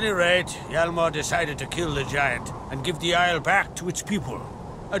 At any rate, Hjalmar decided to kill the giant and give the isle back to its people.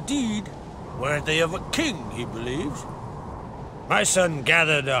 A deed worthy of a king, he believes. My son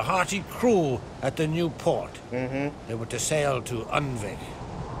gathered a hearty crew at the new port. They were to sail to Undvik,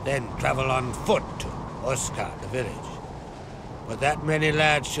 then travel on foot to Oskar, the village. But that many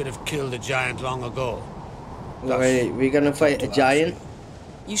lads should have killed the giant long ago. Wait, we're gonna fight a giant?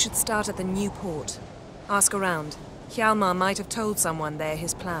 You should start at the new port. Ask around. Hjalmar might have told someone there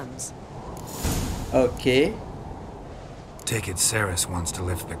his plans. Okay. Take it Ceres wants to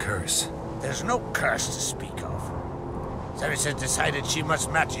lift the curse. There's no curse to speak of. Ceres has decided she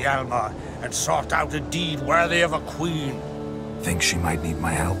must match Hjalmar and sort out a deed worthy of a queen. Think she might need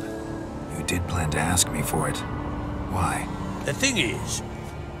my help? You did plan to ask me for it. Why? The thing is,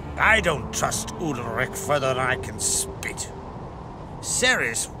 I don't trust Udalryk further than I can spit.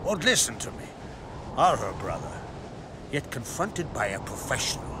 Ceres won't listen to me, or her brother. Yet confronted by a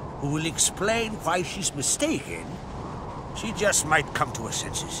professional who will explain why she's mistaken, she just might come to her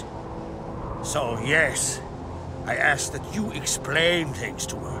senses. So yes, I ask that you explain things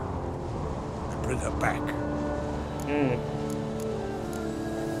to her and bring her back.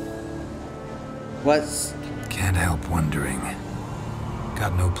 What's... Can't help wondering.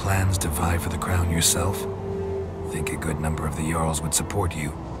 Got no plans to vie for the crown yourself? Think a good number of the Jarls would support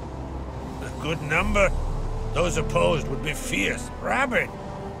you. A good number? Those opposed would be fierce, rabid.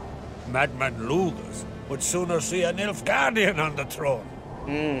 Madman Lugas would sooner see an Nilfgaardian on the throne.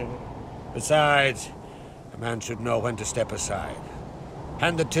 Besides, a man should know when to step aside.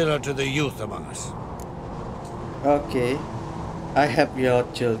 Hand the tiller to the youth among us. Okay. I have your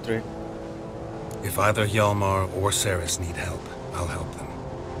children. If either Hjalmar or Ceres need help, I'll help them.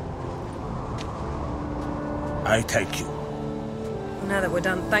 I thank you. Now that we're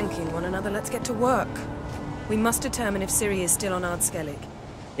done thanking one another, let's get to work. We must determine if Ciri is still on Skelige.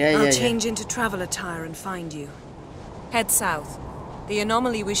 I'll change into travel attire and find you. Head south. The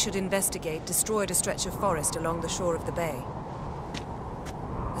anomaly we should investigate destroyed a stretch of forest along the shore of the bay.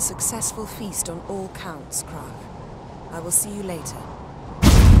 A successful feast on all counts, Krag. I will see you later.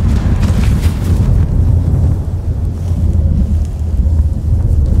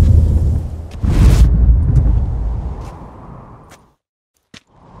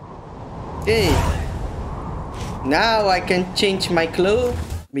 Okay. Now I can change my clothes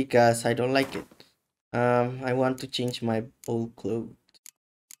because I don't like it. I want to change my old clothes.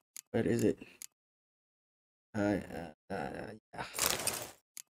 Where is it? Yeah.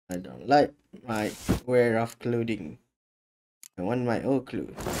 I don't like my wear of clothing. I want my old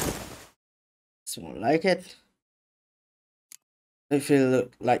clothes. Someone like it? I feel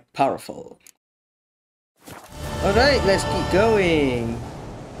look like powerful. Alright, let's keep going.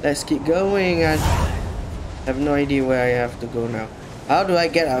 Let's keep going. I have no idea where I have to go now. How do I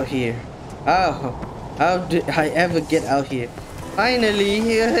get out here? How did I ever get out here?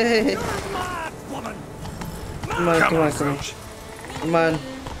 Finally! Come on. Come on.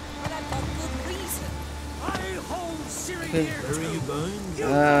 Where are you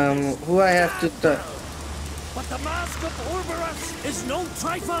going? Who I have to touch? But the mask of Orberus is no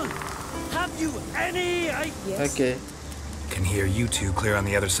trifle. Have you any idea? Okay. Can hear you two clear on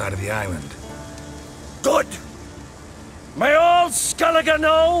the other side of the island. Good. May all Skelige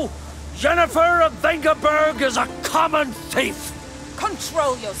know Jennifer of Vengerberg is a common thief.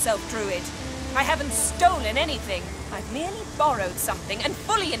 Control yourself, Druid. I haven't stolen anything. I've merely borrowed something and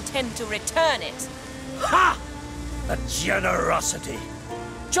fully intend to return it. Ha! The generosity.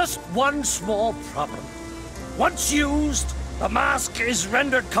 Just one small problem. Once used, the mask is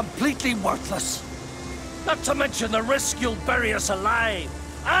rendered completely worthless. Not to mention the risk you'll bury us alive,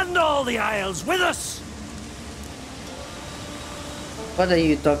 and all the Isles with us. What are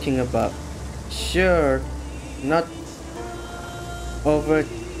you talking about? Sure, not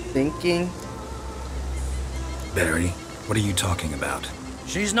overthinking. Barry, what are you talking about?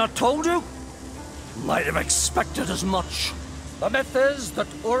 She's not told you? Might have expected as much. The myth is that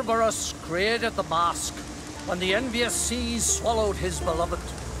Orberus created the mask when the envious seas swallowed his beloved.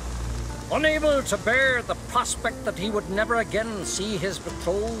 Unable to bear the prospect that he would never again see his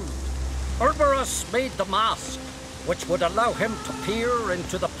betrothed, Orberus made the mask, which would allow him to peer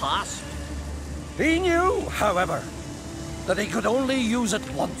into the past. He knew, however, that he could only use it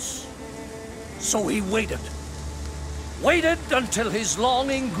once. So he waited. Waited until his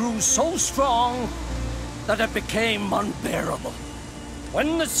longing grew so strong that it became unbearable.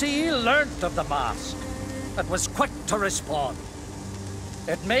 When the sea learnt of the mask, it was quick to respond.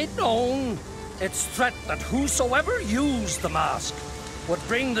 It made known its threat that whosoever used the mask would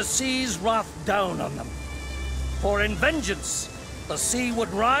bring the sea's wrath down on them. For in vengeance, the sea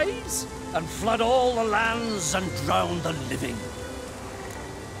would rise and flood all the lands and drown the living.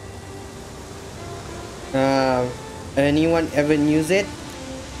 Anyone ever use it?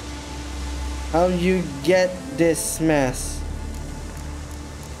 How you get this mask?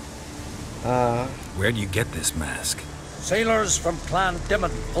 Where'd you get this mask? Sailors from Clan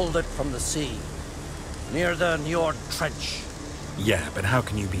Dimon pulled it from the sea, near the Njord Trench. Yeah, but how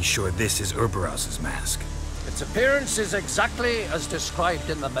can you be sure this is Orberus's mask? Its appearance is exactly as described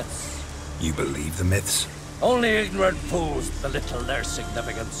in the myths. You believe the myths? Only ignorant fools belittle their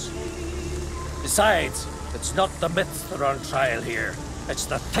significance. Besides, it's not the myths that are on trial here. It's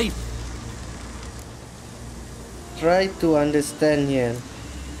the thief. Try to understand here.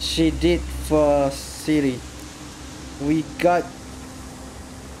 She did for Ciri. We got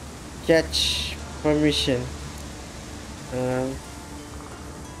catch permission.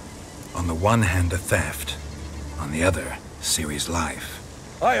 On the one hand, a theft. On the other, Ciri's life.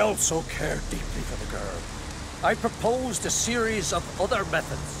 I also care deeply for the girl. I proposed a series of other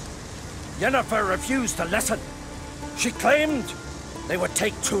methods. Yennefer refused to listen. She claimed they would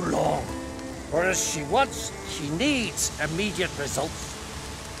take too long. Whereas she needs immediate results.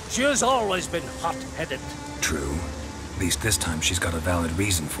 She has always been hot-headed. True. At least this time she's got a valid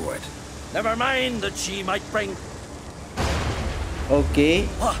reason for it. Never mind that she might bring... Okay.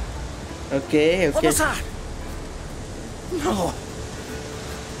 What? Okay. What was that? No.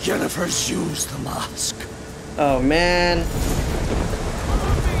 Yennefer's used the mask. Oh man.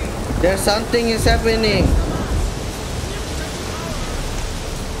 There's something is happening.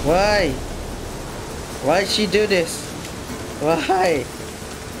 Why? Why she do this? Why?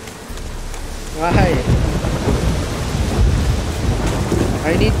 Why?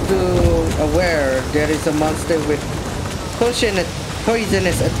 I need to aware there is a monster with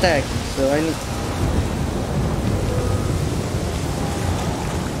poisonous attack. So I need.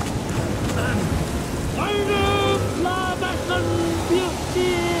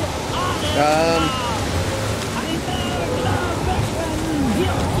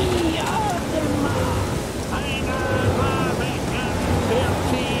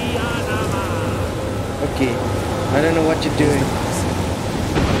 Okay, I don't know what you're doing.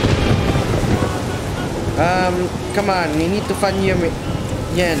 Come on, we need to find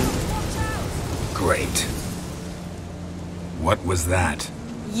Yen. Great. What was that?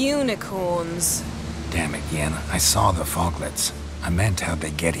 Unicorns. Damn it, Yen. I saw the foglets. I meant how'd they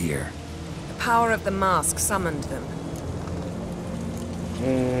get here? The power of the mask summoned them.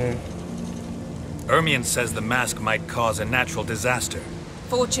 Ermion says the mask might cause a natural disaster.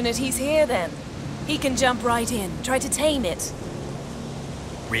 Fortunate he's here then. He can jump right in, try to tame it.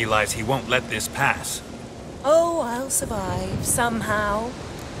 Realize he won't let this pass. Oh, I'll survive, somehow.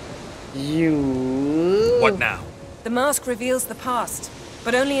 What now? The mask reveals the past,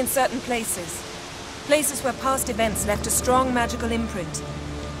 but only in certain places. Places where past events left a strong magical imprint.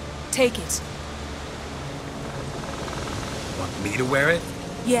 Take it. Want me to wear it?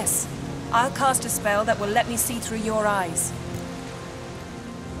 Yes. I'll cast a spell that will let me see through your eyes.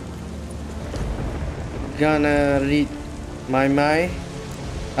 Gonna read my mind.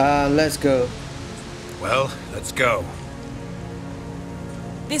 Let's go. Well, let's go.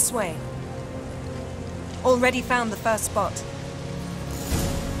 This way. Already found the first spot.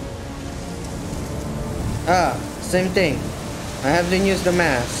 Same thing. I haven't used the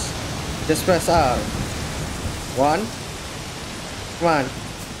mask. Just press R. One.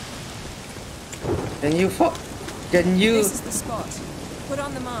 Can you This is the spot. Put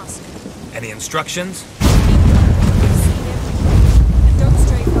on the mask. Any instructions? And don't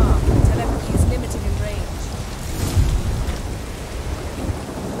stray far until everything is limited in range.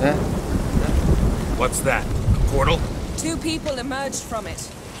 What's that? A portal? 2 people emerged from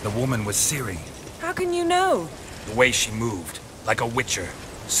it. The woman was Ciri. How can you know? The way she moved, like a witcher.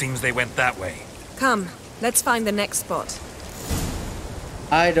 Seems they went that way. Come, let's find the next spot.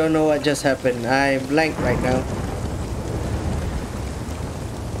 I don't know what just happened. I'm blank right now.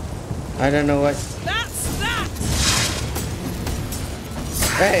 I don't know what. That's that!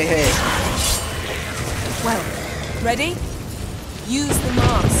 Hey. Well, ready? Use the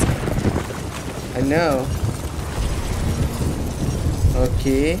mask. I know.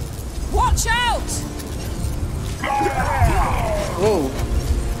 Okay. Watch out! Whoa.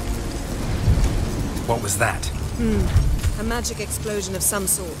 What was that? A magic explosion of some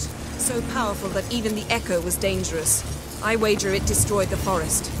sort. So powerful that even the echo was dangerous. I wager it destroyed the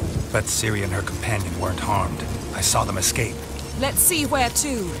forest. But Ciri and her companion weren't harmed. I saw them escape. Let's see where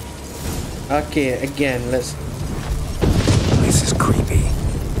to. Okay, again, let's... This is creepy.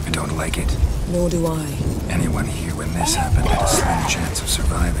 I don't like it. Nor do I. Anyone here when this happened had a slim chance of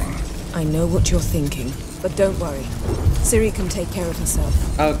surviving. I know what you're thinking, but don't worry. Ciri can take care of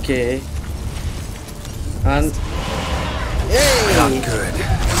herself. Okay. And... Hey! Not good.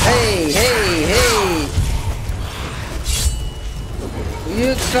 Hey!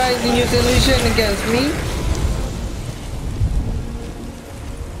 You tried to use illusion against me?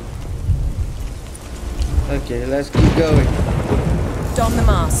 Okay, let's keep going. Don the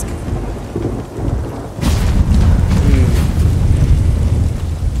mask.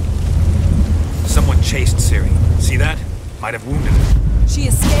 Someone chased Ciri. See that? Might have wounded her. She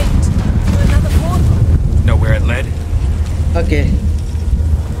escaped through another portal. Know where it led? Okay.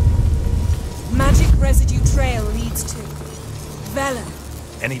 Magic residue trail leads to Velen.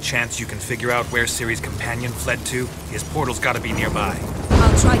 Any chance you can figure out where Ciri's companion fled to? His portal's gotta be nearby.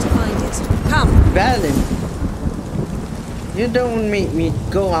 I'll try to find it. Come. Valen. You don't make me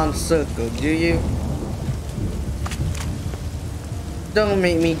go on circle, do you? Don't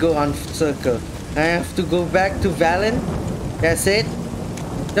make me go on circle. I have to go back to Valen? That's it?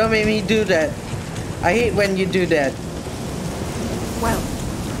 Don't make me do that. I hate when you do that. Well,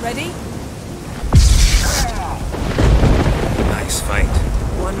 ready? Nice fight.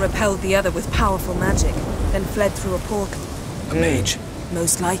 One repelled the other with powerful magic, then fled through a portal. A mage?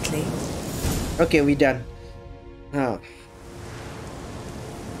 Most likely. Okay, we done. Oh.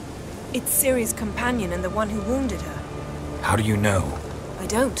 It's Ciri's companion and the one who wounded her. How do you know? I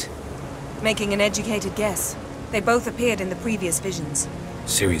don't. Making an educated guess. They both appeared in the previous visions.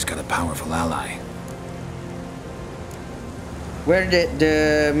 Ciri's got a powerful ally. Where did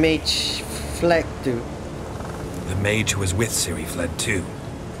the mage flag to? The mage who was with Ciri fled too.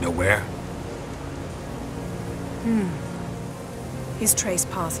 Nowhere? His trace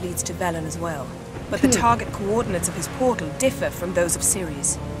path leads to Velen as well. But the target coordinates of his portal differ from those of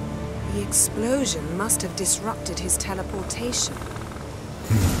Ciri's. The explosion must have disrupted his teleportation.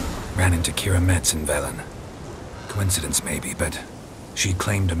 Ran into Kira Metz in Velen. Coincidence maybe, but She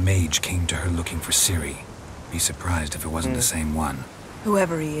claimed a mage came to her looking for Ciri. Be surprised if it wasn't the same one.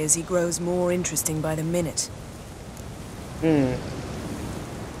 Whoever he is, he grows more interesting by the minute.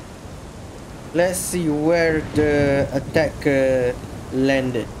 Let's see where the attacker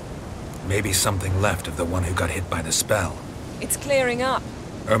landed. Maybe something left of the one who got hit by the spell. It's clearing up,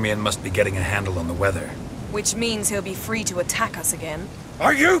 Ermion must be getting a handle on the weather. which means he'll be free to attack us again.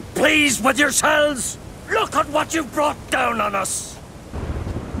 Are you pleased with yourselves? Look at what you've brought down on us!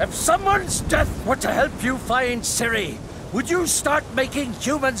 If someone's death were to help you find Ciri, would you start making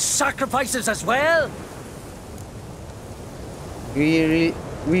human sacrifices as well? We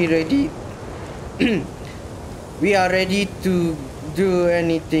ready. We are ready to do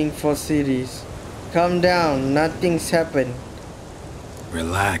anything for Ciri. Calm down, nothing's happened.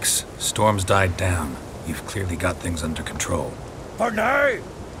 Relax. Storm's died down. You've clearly got things under control. For now.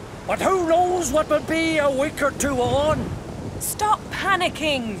 But who knows what will be a week or two on? Stop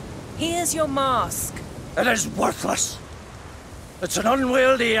panicking! Here's your mask. It is worthless. It's an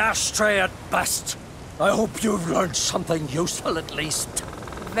unwieldy ashtray at best. I hope you've learned something useful at least.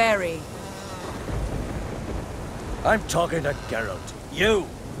 Very. I'm talking to Geralt. You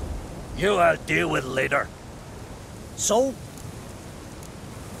I'll deal with later. So?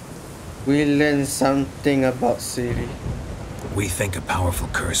 We learned something about Ciri. We think a powerful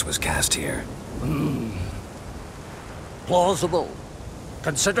curse was cast here. Plausible.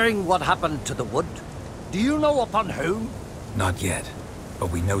 Considering what happened to the wood, do you know upon whom? Not yet,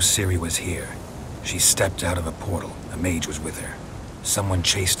 but we know Ciri was here. She stepped out of a portal. A mage was with her. Someone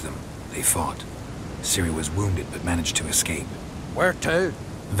chased them. They fought. Ciri was wounded but managed to escape. Where to?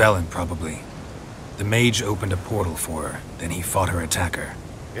 Velen, probably. The mage opened a portal for her, then he fought her attacker.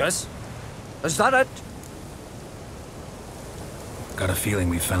 Yes? Is that it? Got a feeling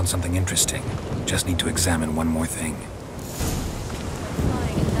we found something interesting. Just need to examine one more thing.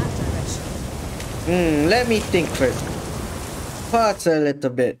 Let me think first. Pause a little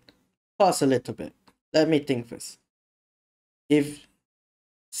bit. Let me think first. If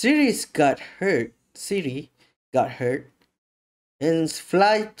Ciri got hurt, and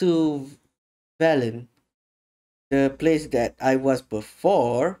fly to Velen, the place that I was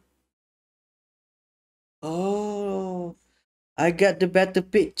before. Oh, I got the better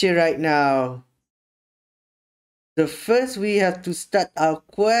picture right now. The first we have to start our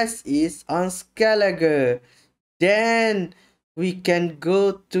quest is on Skelige. Then we can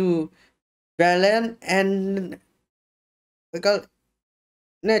go to Velen and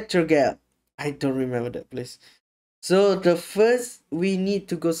Naturgal. I don't remember that place. So the first we need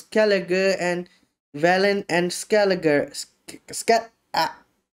to go Skelige and Velen and Skelige.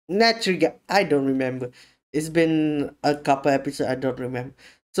 Naturgal. I don't remember. It's been a couple episodes. I don't remember.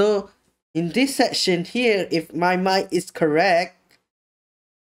 So in this section here, if my mind is correct,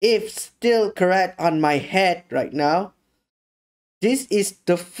 if still correct on my head right now, this is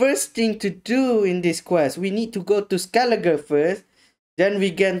the first thing to do in this quest. We need to go to Skelige first, then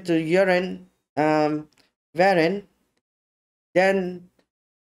we get to Varen, then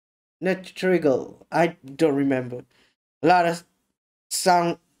Netrigal. I don't remember. A lot of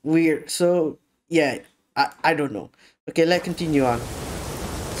sound weird. So yeah, I don't know. Okay, let's continue on.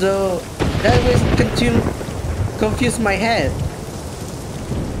 So that will confuse my head.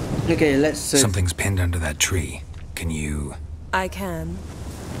 Okay, let's search. Something's pinned under that tree. Can you... I can.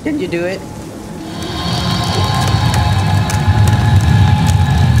 Can you do it?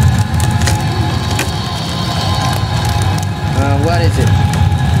 What is it?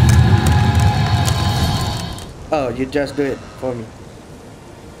 Oh, you just do it for me.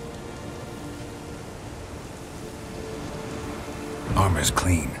 Armor's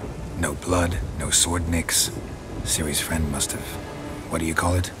clean. No blood, no sword nicks. Ciri's friend must have... what do you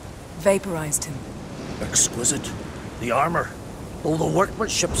call it? Vaporized him. Exquisite. The armor, though the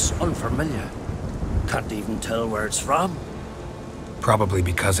workmanship's unfamiliar. Can't even tell where it's from. Probably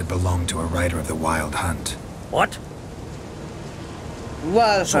because it belonged to a rider of the Wild Hunt. What?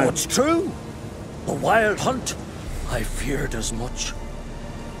 Wild so Hunt. It's true. The Wild Hunt. I feared as much.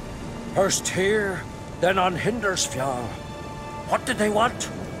 First here, then on Hindersfjall. What did they want?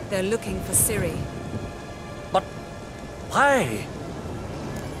 They're looking for Ciri. But why?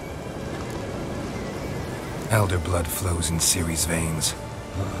 Elder blood flows in Ciri's veins.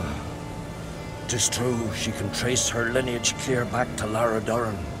 Tis true, she can trace her lineage clear back to Lara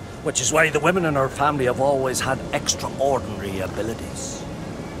Duran, which is why the women in her family have always had extraordinary abilities.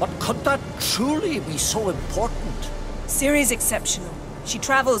 But could that truly be so important? Ciri's exceptional. She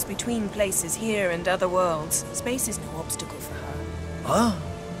travels between places here and other worlds. Space is no obstacle for her. Huh?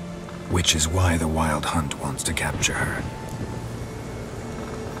 Which is why the Wild Hunt wants to capture her.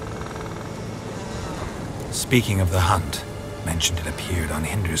 Speaking of the hunt, mentioned it appeared on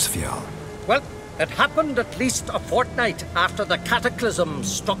Hindersfjall. Well, it happened at least a fortnight after the cataclysm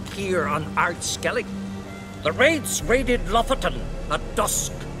struck here on Skelige. The raids raided Lofoten at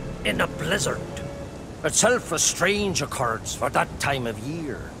dusk in a blizzard. Itself a strange occurrence for that time of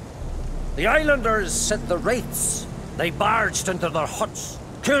year. The islanders sent the wraiths. They barged into their huts,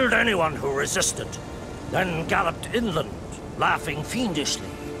 killed anyone who resisted, then galloped inland, laughing fiendishly.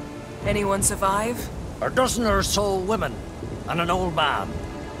 Anyone survive? A dozen or so women, and an old man.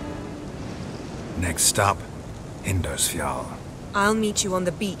 Next stop, Hindersfjall. I'll meet you on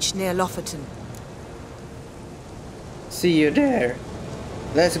the beach near Lofoten. See you there.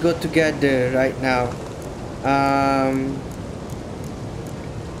 Let's go together right now.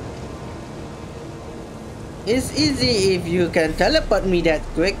 It's easy if you can teleport me that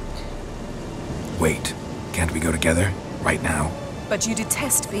quick. Wait, can't we go together? Right now? But you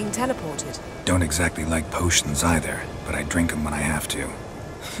detest being teleported. Don't exactly like potions either, but I drink them when I have to.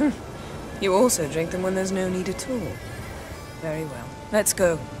 You also drink them when there's no need at all. Very well. Let's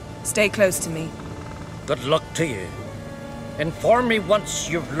go. Stay close to me. Good luck to you. Inform me once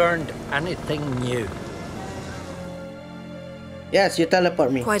you've learned anything new. Yes, you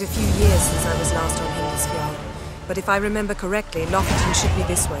teleport me. Quite a few years since I was last on Hindersfjall. But if I remember correctly, Lofoten should be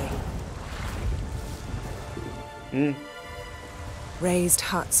this way. Raised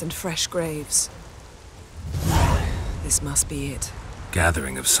huts and fresh graves. This must be it.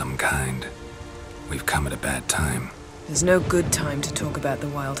 Gathering of some kind. We've come at a bad time. There's no good time to talk about the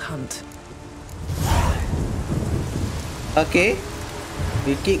wild hunt. Okay,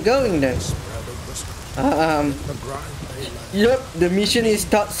 we keep going then. Yep, the mission is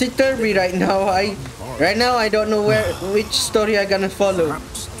topsy-turvy right now. I don't know which story I'm gonna follow.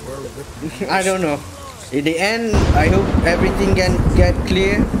 I don't know. In the end, I hope everything can get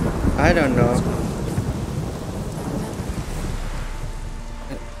clear. I don't know.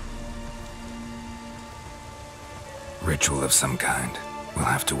 Ritual of some kind. We'll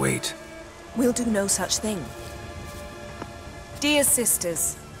have to wait. We'll do no such thing. Dear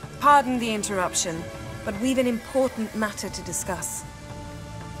sisters, pardon the interruption, but we've an important matter to discuss.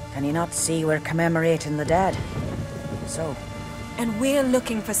 Can you not see we're commemorating the dead? So? And we're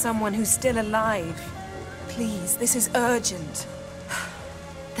looking for someone who's still alive. Please, this is urgent.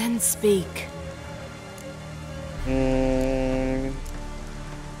 Then speak. We're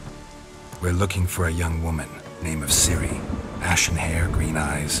looking for a young woman, name of Ciri. Ashen hair, green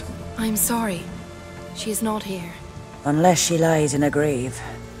eyes. I'm sorry. She is not here. Unless she lies in a grave.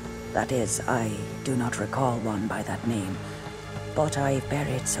 That is, I do not recall one by that name. But I've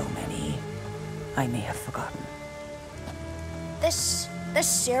buried so many, I may have forgotten. This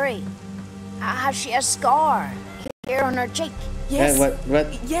Ciri, has she a scar here on her cheek? Yes.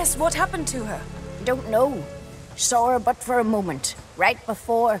 What? Yes, what happened to her? Don't know. Saw her but for a moment, right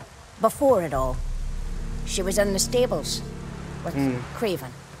before it all. She was in the stables with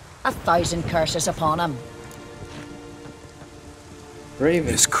Craven. 1,000 curses upon him.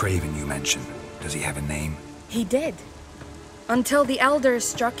 Craven. This Craven you mentioned, does he have a name? He did. Until the elders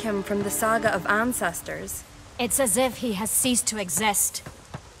struck him from the saga of ancestors. It's as if he has ceased to exist.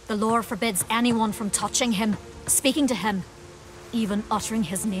 The lore forbids anyone from touching him, speaking to him, even uttering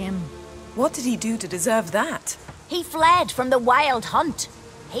his name. What did he do to deserve that? He fled from the wild hunt.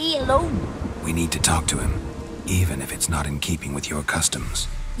 He alone. We need to talk to him, even if it's not in keeping with your customs.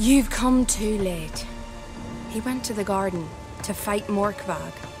 You've come too late. He went to the garden to fight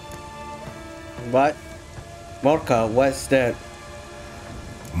Morkvag. What? Morka, what's that?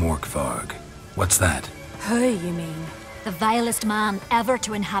 Morkvarg. What's that? Who, you mean? The vilest man ever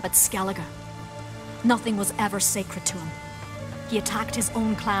to inhabit Skelige. Nothing was ever sacred to him. He attacked his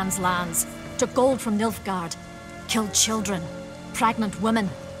own clan's lands, took gold from Nilfgaard, killed children, pregnant women.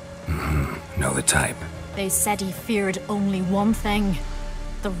 Know the type. They said he feared only one thing,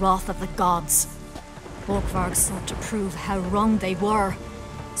 the wrath of the gods. Morkvarg sought to prove how wrong they were,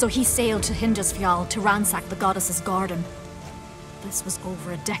 so he sailed to Hindersfjall to ransack the goddess's garden. This was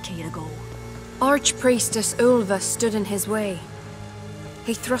over a decade ago. Archpriestess Ulva stood in his way.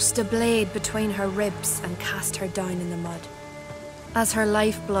 He thrust a blade between her ribs and cast her down in the mud. As her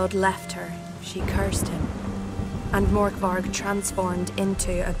lifeblood left her, she cursed him, and Morkvarg transformed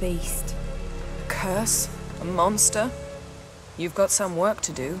into a beast. A curse? A monster? You've got some work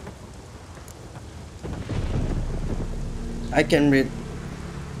to do. I can rid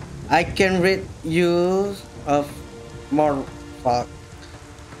you of more fuck.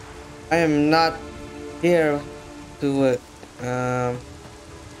 I am not here to work.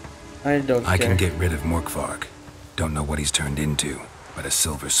 I don't I care. can get rid of Morkvarg. Don't know what he's turned into, but a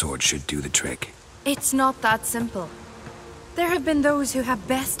silver sword should do the trick. It's not that simple. There have been those who have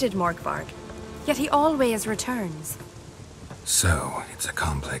bested Morkvarg, yet he always returns. So, it's a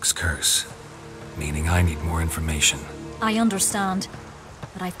complex curse. Meaning I need more information. I understand,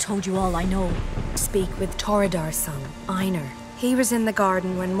 but I've told you all I know. Speak with Toradar's son, Einar. He was in the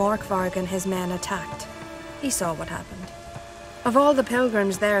garden when Morkvarg and his men attacked. He saw what happened. Of all the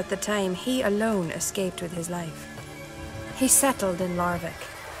pilgrims there at the time, he alone escaped with his life. He settled in Larvik.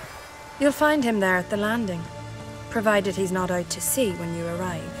 You'll find him there at the landing, provided he's not out to sea when you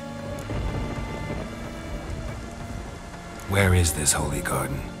arrive. Where is this holy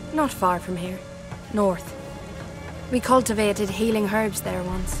garden? Not far from here. North. We cultivated healing herbs there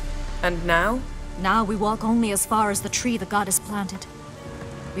once. And now? Now we walk only as far as the tree the goddess planted.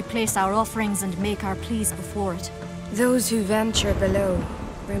 We place our offerings and make our pleas before it. Those who venture below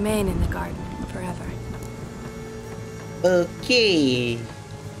remain in the garden forever. Okay.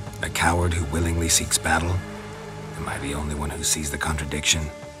 A coward who willingly seeks battle? Am I the only one who sees the contradiction?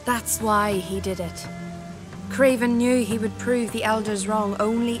 That's why he did it. Craven knew he would prove the elders wrong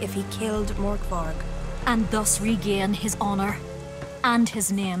only if he killed Morkvarg. And thus regain his honor and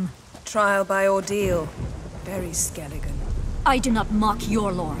his name. Trial by ordeal. Very Skelige. I do not mock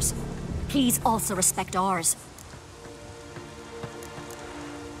your laws. Please also respect ours.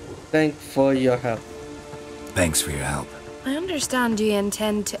 Thanks for your help. Thanks for your help. I understand you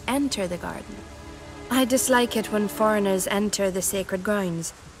intend to enter the garden. I dislike it when foreigners enter the sacred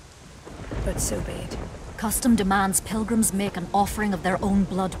grounds. But so be it. Custom demands pilgrims make an offering of their own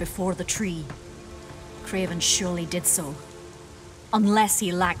blood before the tree. Craven surely did so. Unless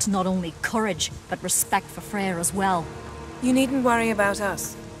he lacked not only courage, but respect for Freyr as well. You needn't worry about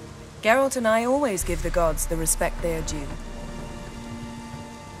us. Geralt and I always give the gods the respect they are due.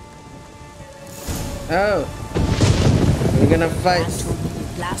 Oh. We're gonna fight.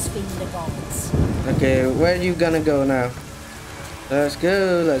 Blaspheme the gods. Okay, where are you gonna go now? Let's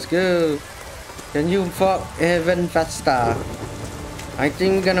go, let's go. Can you fuck even faster? I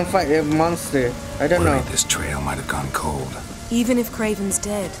think we're gonna fight a monster. I don't know. This trail might have gone cold. Even if Craven's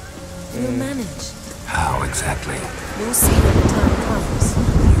dead, we'll manage. How exactly? We'll see when the time comes.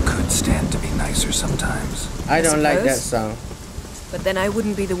 You could stand to be nicer sometimes. I don't like that sound. But then I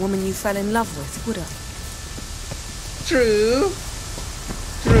wouldn't be the woman you fell in love with, would I? True.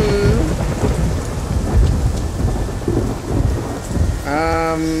 True.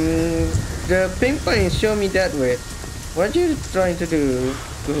 The pinpoint show me that way. What you trying to do?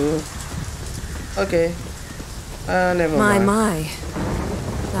 Okay. Never mind. My.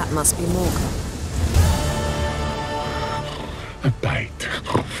 That must be Morgan. A bite.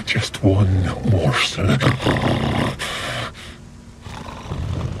 Just one morsel.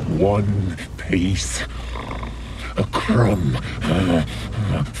 One piece. A crumb.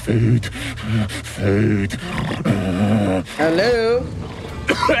 Food. Food. Hello?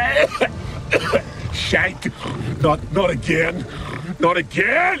 Shite. Not again. Not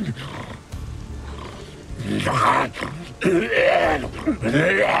again.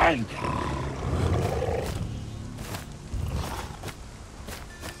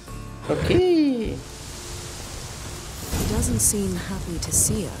 Okay. He doesn't seem happy to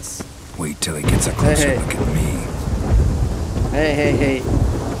see us. Wait till he gets a closer look at me. Hey.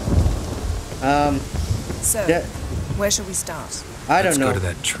 So, where shall we start? I don't know. Let's go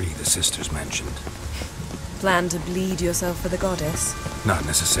to that tree the sisters mentioned. Plan to bleed yourself for the goddess? Not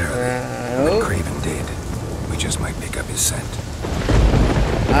necessarily. But Craven did. We just might pick up his scent.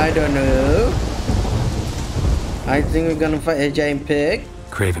 I don't know. I think we're gonna fight a giant pig.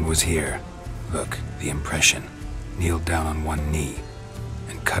 Craven was here. Look, the impression. Kneeled down on one knee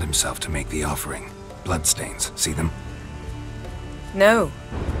and cut himself to make the offering. Bloodstains. See them? No.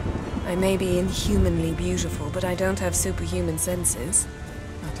 I may be inhumanly beautiful, but I don't have superhuman senses.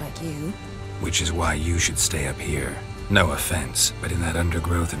 Not like you. Which is why you should stay up here. No offense, but in that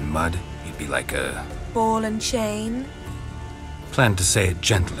undergrowth and mud, you'd be like a... ball and chain? Planned to say it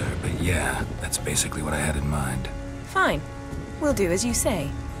gentler, but yeah, that's basically what I had in mind. Fine. We'll do as you say.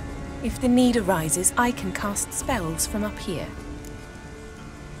 If the need arises, I can cast spells from up here.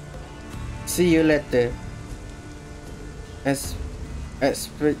 See you later.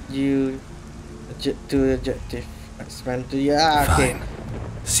 Expect you to objective. Expand to okay. Fine.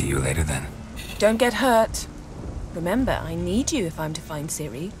 See you later then. Don't get hurt. Remember, I need you if I'm to find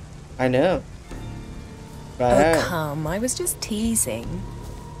Ciri. I know. Oh, come. I was just teasing.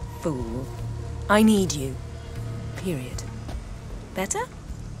 Fool. I need you. Period. Better?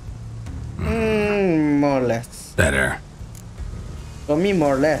 More or less. Better. For me,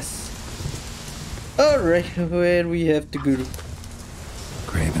 more or less. Alright, where we have to go?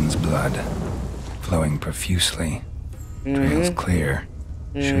 Craven's blood. flowing profusely. Trail's clear.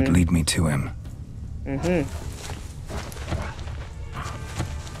 Should lead me to him.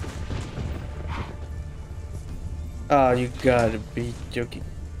 Oh, you gotta be joking.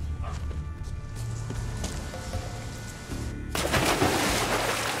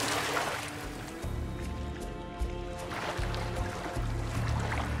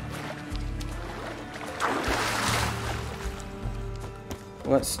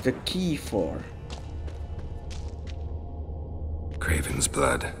 What's the key for? Craven's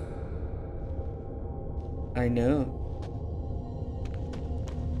blood. I know.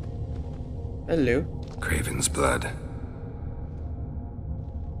 Hello. Craven's blood.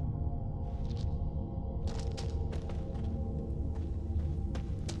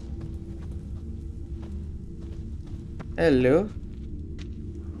 Hello.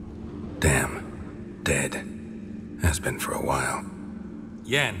 Damn. Dead. Has been for a while.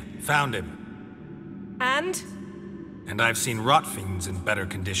 Yen, found him. And? And I've seen rot fiends in better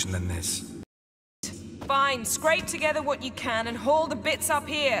condition than this. Fine, scrape together what you can and haul the bits up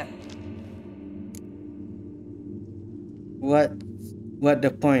here. What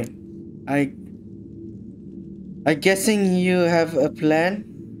the point? I guessing you have a plan?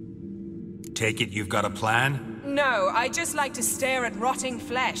 Take it you've got a plan? No, I just like to stare at rotting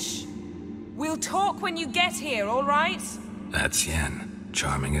flesh. We'll talk when you get here, all right? That's Yen.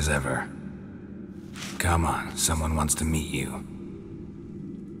 Charming as ever. Come on, someone wants to meet you.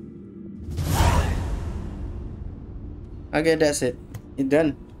 Okay, that's it. It's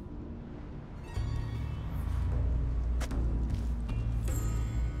done.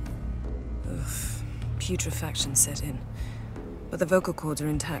 Putrefaction set in. But the vocal cords are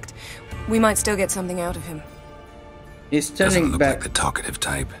intact. We might still get something out of him. He's Doesn't turning look back. like the talkative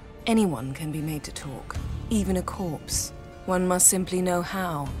type. Anyone can be made to talk. Even a corpse. One must simply know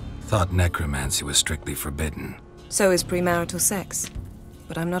how. Thought necromancy was strictly forbidden. So is premarital sex.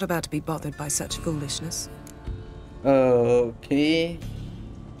 But I'm not about to be bothered by such foolishness. Okay.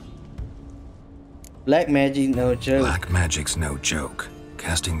 Black magic, no joke. Black magic's no joke.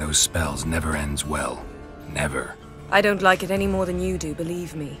 Casting those spells never ends well. Never. I don't like it any more than you do,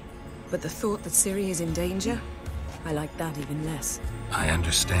 believe me. But the thought that Ciri is in danger, I like that even less. I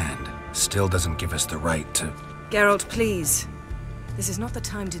understand. Still doesn't give us the right to... Geralt, please. This is not the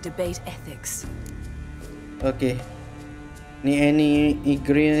time to debate ethics. Okay. Need any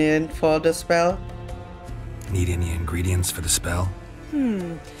ingredient for the spell? Need any ingredients for the spell?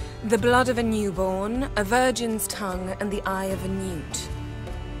 The blood of a newborn, a virgin's tongue, and the eye of a newt.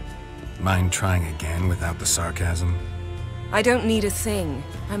 Mind trying again without the sarcasm? I don't need a thing.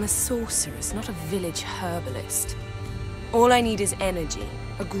 I'm a sorceress, not a village herbalist. All I need is energy.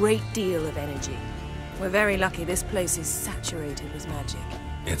 A great deal of energy. We're very lucky this place is saturated with magic.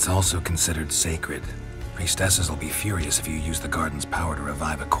 It's also considered sacred. Priestesses will be furious if you use the garden's power to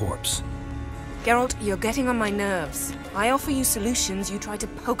revive a corpse. Geralt, you're getting on my nerves. I offer you solutions, you try to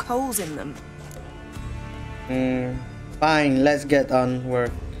poke holes in them. Fine, let's get on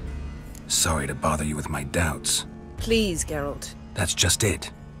work. Sorry to bother you with my doubts. Please, Geralt. That's just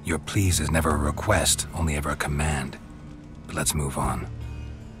it. Your please is never a request, only ever a command. But let's move on.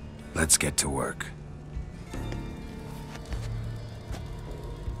 Let's get to work.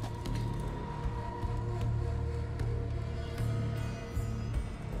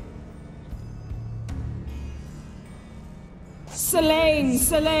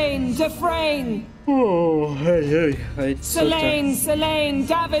 Selene, Defrain! Oh, hey. It's so tough. Selene,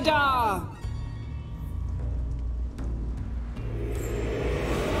 Davidar!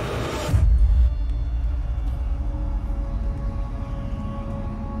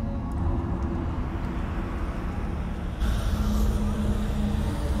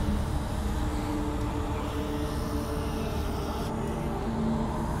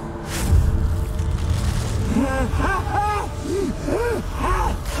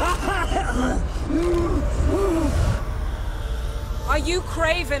 Are you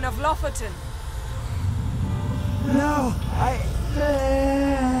Craven of Lofoten? No, I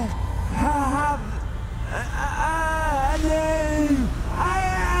have a name. I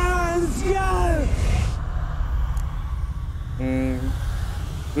am Skull.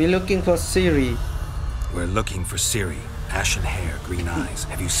 We're looking for Ciri. We're looking for Ciri. Ashen hair, green eyes.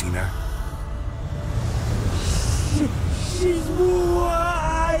 Have you seen her? She's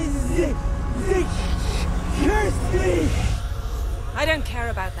wise. They cursed me. I don't care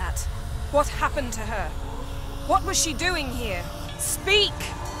about that. What happened to her? What was she doing here? Speak!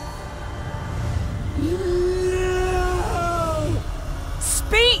 No.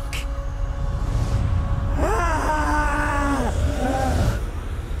 Speak!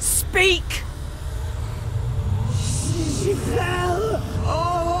 Speak!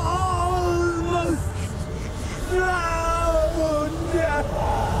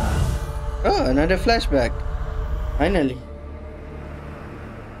 Oh, another flashback. Finally.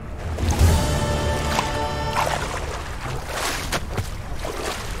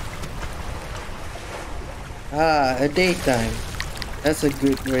 Ah, a daytime. That's a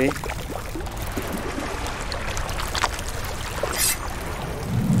good way.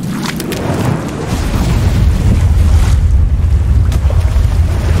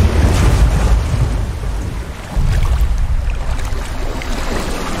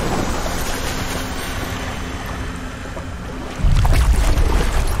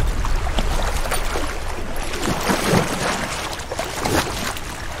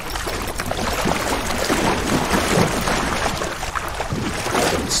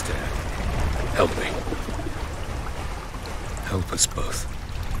 Help me. Help us both.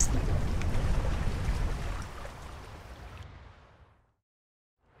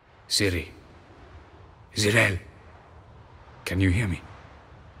 Siri. Zirel. Can you hear me?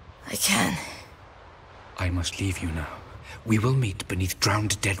 I can. I must leave you now. We will meet beneath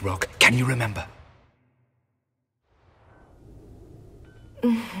drowned dead rock. Can you remember?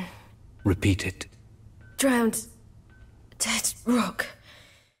 Repeat it. Drowned. Dead rock.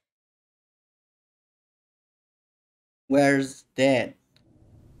 Where's Dad?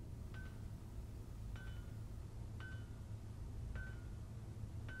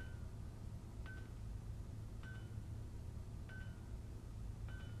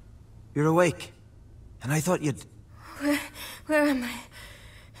 You're awake. And I thought you'd... Where am I?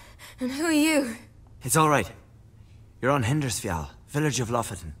 And who are you? It's all right. You're on Hindersfjall, village of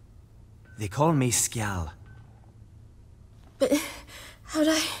Lofoten. They call me Skjal. But how'd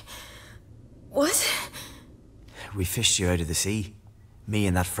I... What? We fished you out of the sea. Me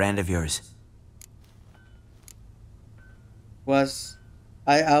and that friend of yours. Was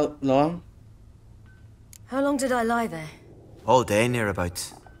I out long? How long did I lie there? All day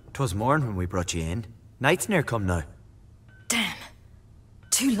nearabouts. 'Twas morn when we brought you in. Night's near come now. Damn.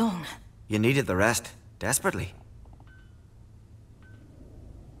 Too long. You needed the rest, desperately.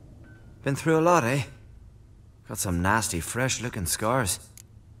 Been through a lot, eh? Got some nasty, fresh-looking scars.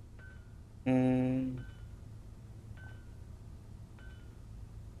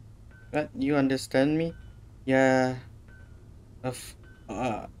 What? You understand me? Yeah.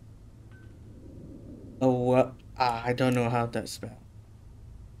 What? I don't know how that spell.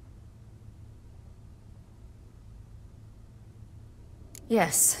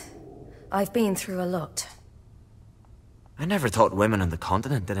 Yes. I've been through a lot. I never thought women on the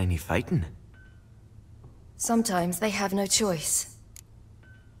continent did any fighting. Sometimes they have no choice.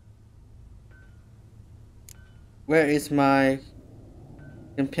 Where is my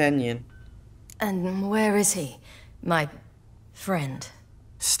companion? And where is he? My friend.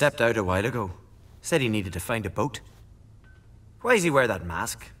 Stepped out a while ago. Said he needed to find a boat. Why does he wear that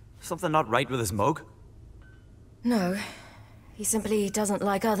mask? Something not right with his mug? No. He simply doesn't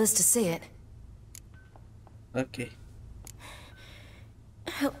like others to see it. Okay.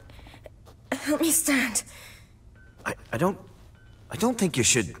 Help me stand. I don't think you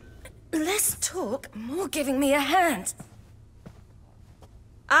should... Less talk, more giving me a hand.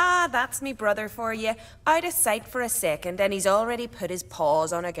 Ah, that's me brother for you. Out of sight for a second, and he's already put his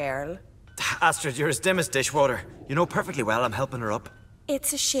paws on a girl. Astrid, you're as dim as dishwater. You know perfectly well I'm helping her up.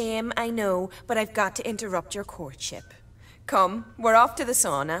 It's a shame, I know, but I've got to interrupt your courtship. Come, we're off to the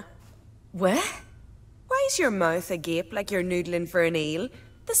sauna. Where? Why's your mouth agape like you're noodling for an eel?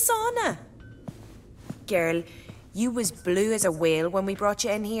 The sauna. Girl, you was blue as a whale when we brought you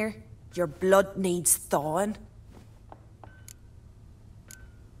in here. Your blood needs thawing.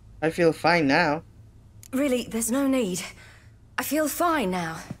 I feel fine now. Really, there's no need. I feel fine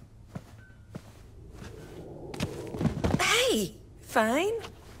now. Hey, fine?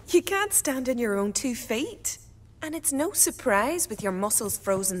 You can't stand on your own 2 feet. And it's no surprise with your muscles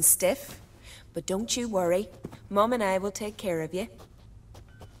frozen stiff. But don't you worry. Mum and I will take care of you.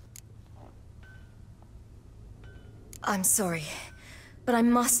 I'm sorry, but I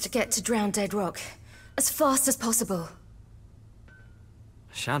must get to Drowned Dead Rock as fast as possible.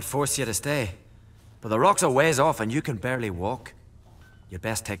 Shan't force you to stay. But the rock's a ways off and you can barely walk. You'd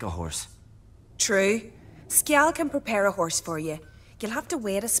best take a horse. True. Skjal can prepare a horse for you. You'll have to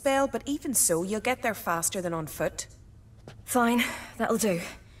wait a spell, but even so, you'll get there faster than on foot. Fine, that'll do.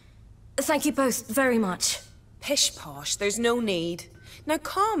 Thank you both very much. Pish-posh, there's no need. Now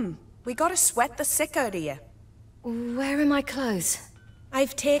come, we gotta sweat the sick out of you. Where are my clothes?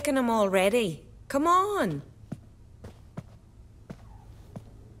 I've taken them already. Come on.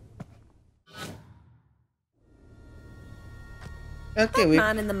 Okay, that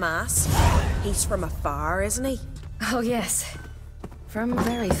man in the mask. He's from afar, isn't he? Oh, yes. From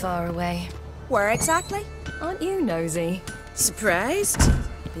very far away. Where exactly? Aren't you nosy? Surprised?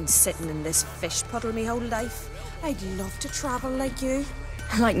 Been sitting in this fish puddle me whole life. I'd love to travel like you.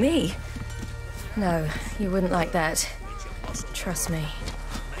 Like me? No, you wouldn't like that. Trust me.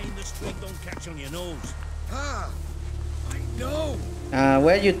 Mind the string don't catch on your nose. Ah, I know.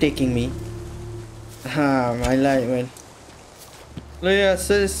 Where you taking me? I like when play as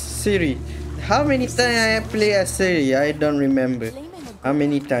Siri. How many times I play as Siri? I don't remember. How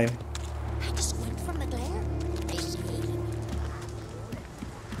many times?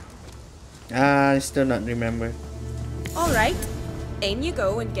 I still not remember. All right, in you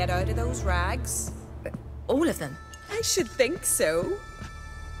go and get out of those rags. All of them? I should think so.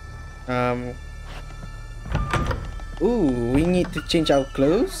 Ooh, we need to change our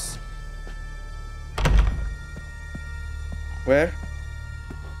clothes. Where?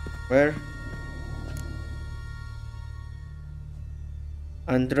 Where?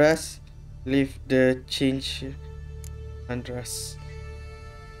 Undress. Leave the change. Undress.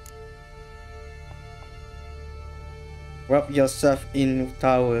 Wrap yourself in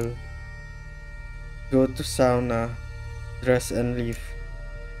towel. Go to sauna. Dress and leave.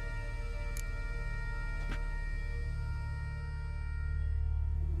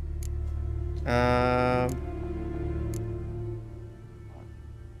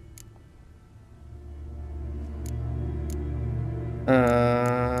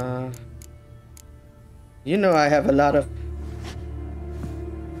 You know I have a lot of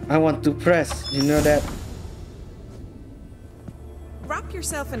I want to press, you know that? Wrap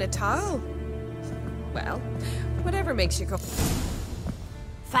yourself in a towel. Well, whatever makes you go.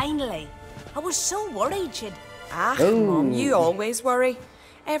 Finally. I was so worried you'd... Ah, Oh. Mom, you always worry.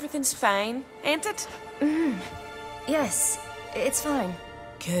 Everything's fine, ain't it? Yes, it's fine.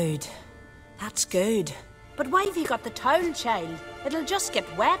 Good. That's good. But why have you got the towel, child? It'll just get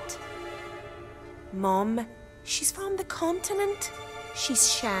wet. Mom, she's from the continent.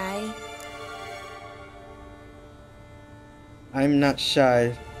 She's shy. I'm not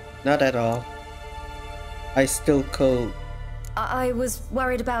shy. Not at all. I still cold. I was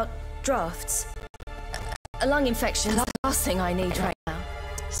worried about drafts. A lung infection, the last thing I need right now.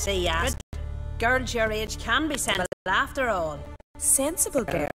 See, Astrid, girls your age can be sensible after all. Sensible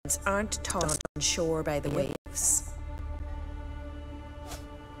girls aren't tossed on shore by the waves.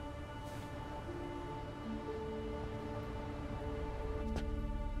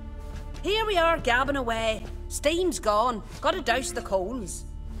 Here we are gabbing away. Steam's gone. Gotta douse the coals.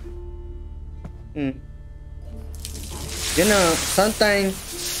 You know, sometimes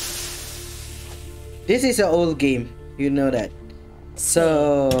this is an old game. You know that.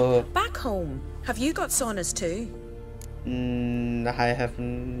 So Back home, have you got saunas too? I have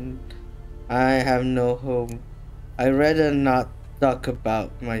no home. I'd rather not talk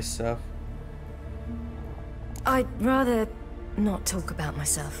about myself. I'd rather not talk about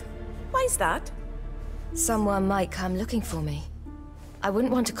myself. Why's that? Someone might come looking for me. I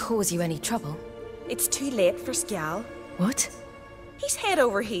wouldn't want to cause you any trouble. It's too late for Skelige. What? He's head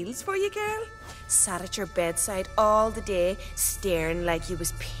over heels for you, girl. Sat at your bedside all the day, staring like you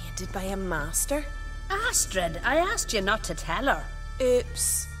was painted by a master. Astrid, I asked you not to tell her.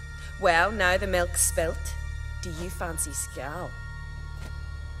 Oops. Well, now the milk's spilt. Do you fancy Skelige?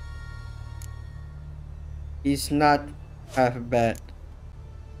 He's not half bad.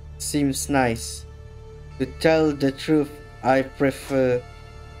 Seems nice. To tell the truth, I prefer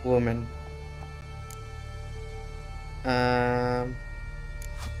women. Yeah.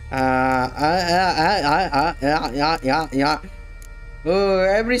 Oh,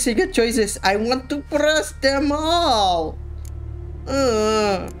 every single choices. I want to press them all.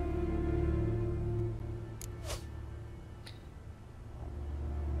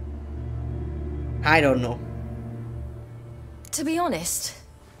 I don't know. To be honest,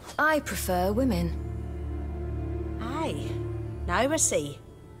 I prefer women. Aye. Now I see.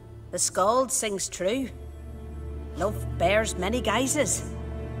 The Skald sings true. Love bears many guises.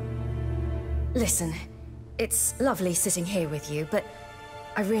 Listen, it's lovely sitting here with you, but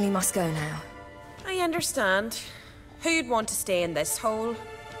I really must go now. I understand. Who'd want to stay in this hole?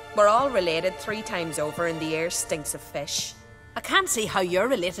 We're all related 3 times over and the air stinks of fish. I can't see how you're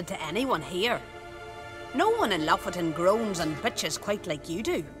related to anyone here. No one in Lofoten groans and bitches quite like you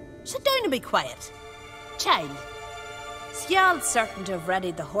do. Sit down and be quiet. Child, Skjald's certain to have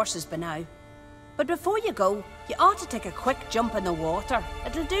readied the horses by now. But before you go, you ought to take a quick jump in the water.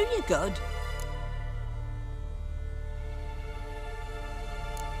 It'll do you good.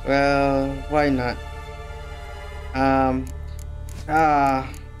 Well, why not? I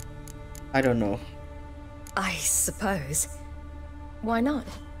don't know. I suppose. Why not?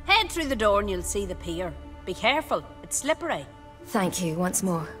 Head through the door and you'll see the pier. Be careful, it's slippery. Thank you once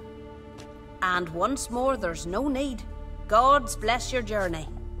more. And once more, there's no need. Gods bless your journey.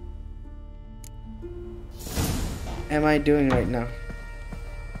 Am I doing right now?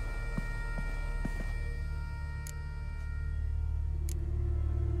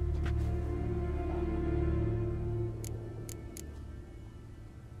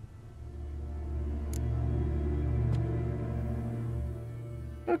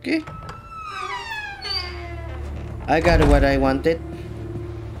 Okay. I got what I wanted.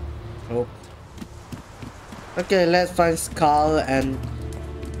 Oh. Okay, let's find Skull, and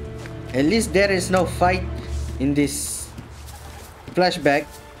at least there is no fight in this flashback.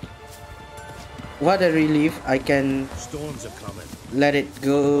 What a relief. I can Storms are coming. let it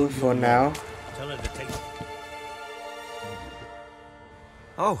go for now. Tell her to take.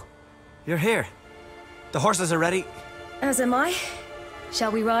 Oh, you're here. The horses are ready. As am I.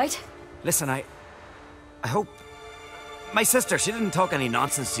 Shall we ride? Listen, I hope... My sister, she didn't talk any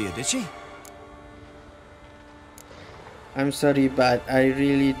nonsense to you, did she? I'm sorry, but I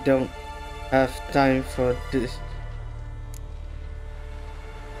really don't have time for this.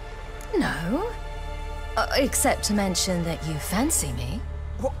 No. Except to mention that you fancy me.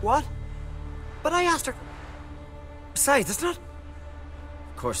 What? But I asked her... Besides, it's not...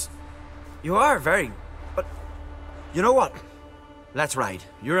 Of course, you are very... But... You know what? Let's ride.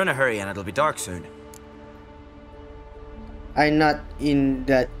 You're in a hurry and it'll be dark soon. I'm not in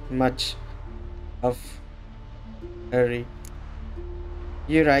that much of hurry.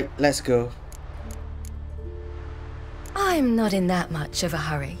 You're right, let's go. I'm not in that much of a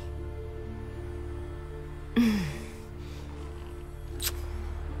hurry.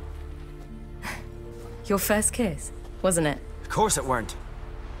 Your first kiss, wasn't it? Of course it weren't.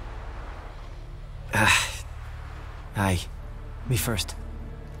 Aye. Me first.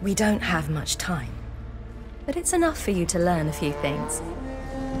 We don't have much time. But it's enough for you to learn a few things.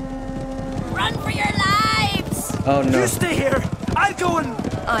 Run for your lives! Oh no. You stay here! I'll go and...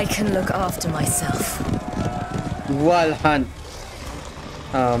 I can look after myself. Wall hunt.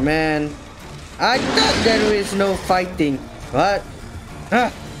 Oh man. I thought there is no fighting. What?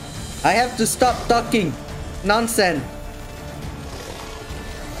 I have to stop talking. Nonsense.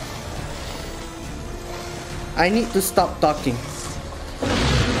 I need to stop talking.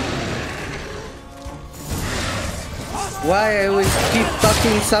 Why I always keep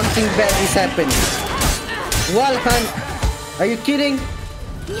talking something bad is happening? Wall hunt. Are you kidding?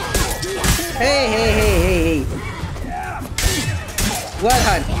 Hey. Wall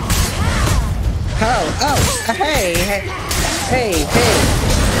hunt. Ow. Hey.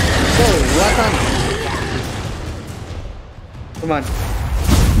 Whoa, wall hunt. Come on.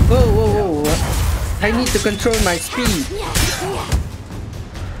 Whoa. I need to control my speed.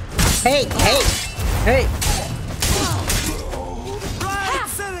 Hey. Right,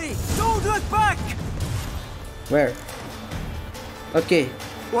 silly! Don't look back! Where? Okay.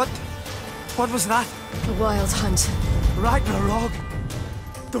 What was that? The wild hunt. Ragnarok?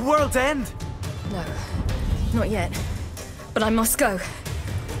 The world's end? No, not yet. But I must go.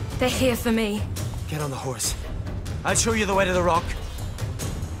 They're here for me. Get on the horse. I'll show you the way to the rock.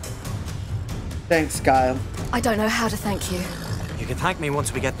 Thanks, Kyle. I don't know how to thank you. You can thank me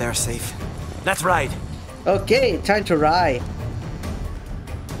once we get there safe. Let's ride. Okay, time to ride.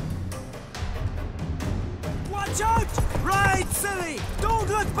 Watch out! Right, silly! Don't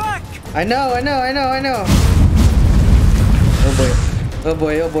look back! I know. Oh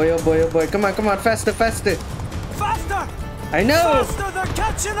boy. Come on, faster. Faster! I know! Faster, they're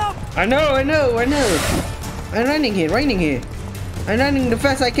catching up! I know. I'm running here. I'm running the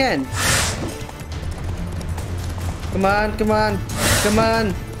fast I can. Come on.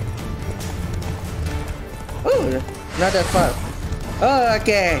 Oh, not that fast. Oh,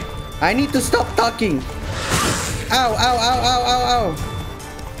 okay. I need to stop talking. Ow.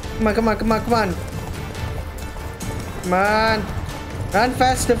 Come on. Run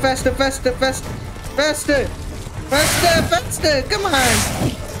faster.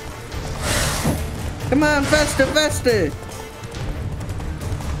 Come on, faster.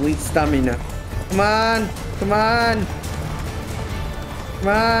 Weak stamina. Come on.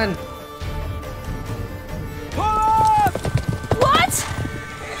 What?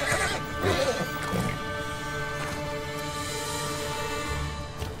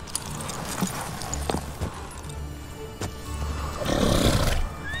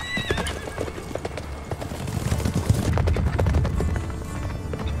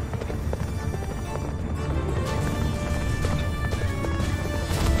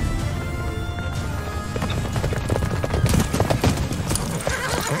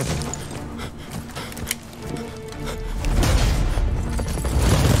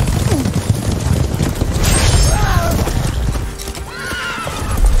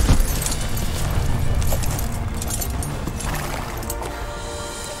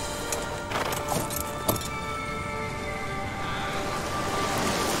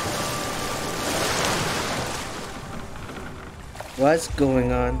 What's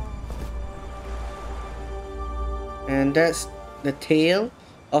going on? And that's the tale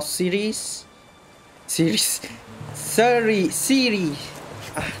of series. Sorry, series.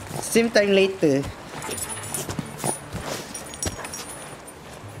 Same time later.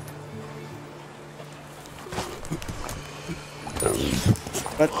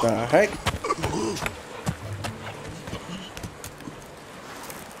 What the heck?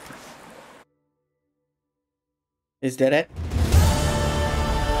 Is that it?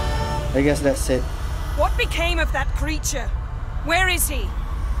 I guess that's it. What became of that creature? Where is he?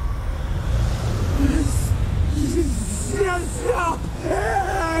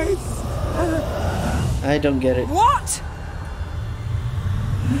 I don't get it. What?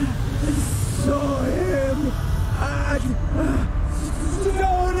 Saw him at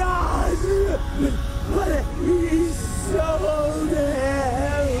Stonas, but he sold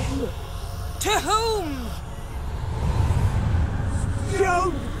him. To whom?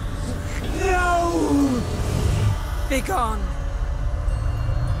 Don't know. Begone.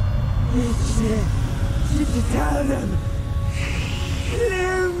 Tell them.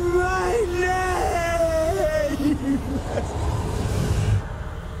 Clear my name.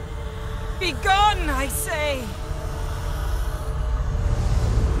 Begone, I say.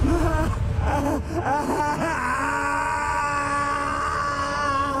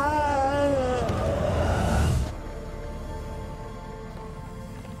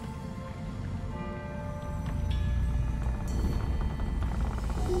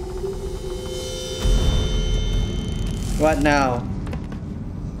 What now?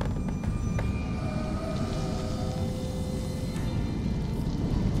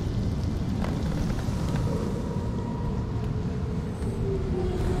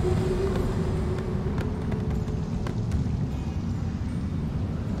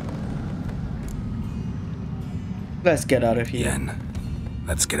 Let's get out of here. Yen,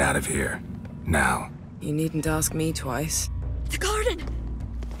 let's get out of here. Now. You needn't ask me twice. The garden!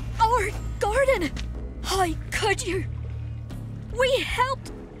 Our garden! How could you? We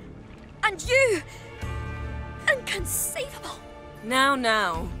helped! And you! Inconceivable!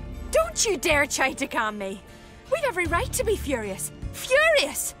 Now. Don't you dare try to calm me. We've every right to be furious.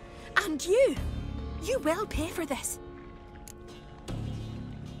 Furious! And you will pay for this.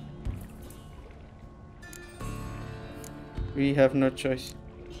 We have no choice.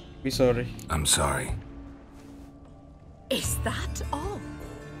 We're sorry. I'm sorry. Is that all?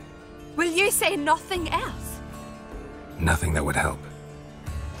 Will you say nothing else? Nothing that would help.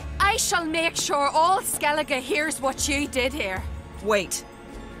 I shall make sure all Skelige hears what you did here. Wait.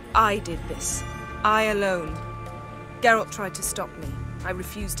 I did this. I alone. Geralt tried to stop me. I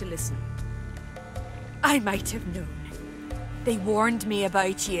refused to listen. I might have known. They warned me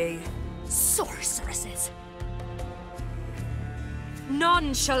about you. Sorceresses.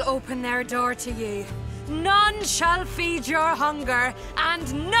 None shall open their door to you. None shall feed your hunger,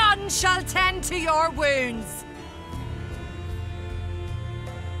 and none shall tend to your wounds.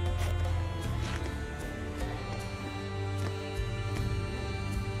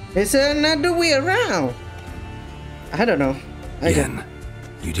 Is there another way around? I don't know. Yen,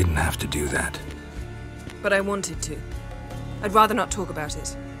 you didn't have to do that. But I wanted to. I'd rather not talk about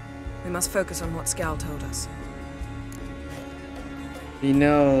it. We must focus on what Skal told us. We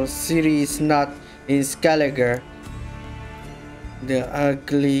know Ciri is not in Skelige. The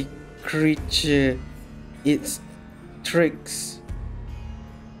ugly creature, its tricks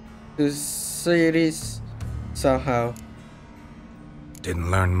to Ciri somehow. Didn't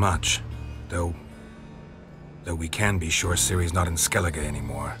learn much, though we can be sure Ciri's not in Skelige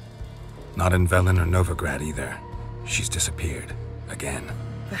anymore. Not in Velen or Novigrad either. She's disappeared. Again.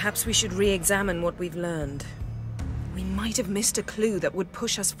 Perhaps we should re-examine what we've learned. We might have missed a clue that would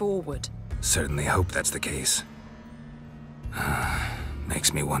push us forward. Certainly hope that's the case.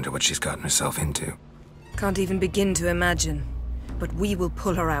 Makes me wonder what she's gotten herself into. Can't even begin to imagine. But we will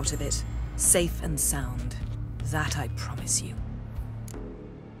pull her out of it. Safe and sound. That I promise you.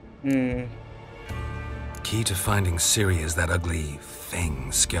 Key to finding Ciri is that ugly thing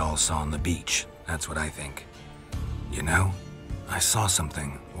Skjall saw on the beach. That's what I think. You know, I saw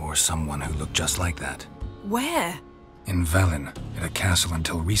something, or someone who looked just like that. Where? In Velen, at a castle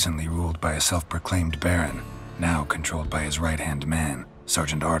until recently ruled by a self-proclaimed baron, now controlled by his right-hand man,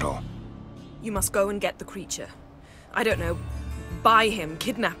 Sergeant Ardle. You must go and get the creature. I don't know, buy him,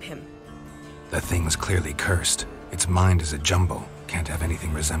 kidnap him. The thing's clearly cursed. Its mind is a jumble. Can't have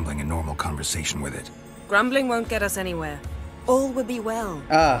anything resembling a normal conversation with it. Grumbling won't get us anywhere. All will be well.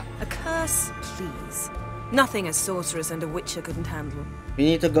 A curse, please. Nothing a sorceress and a witcher couldn't handle. We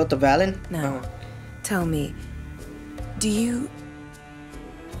need to go to Valen? Now, tell me, do you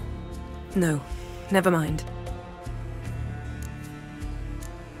No, never mind.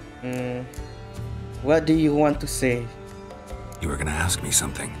 What do you want to say? You were gonna ask me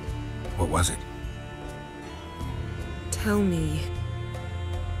something. What was it? Tell me,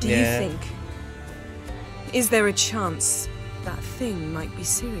 do you think... Is there a chance that thing might be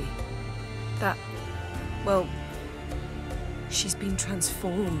Ciri? That, well, she's been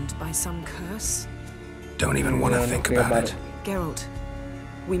transformed by some curse? Don't even want to think about it. Geralt,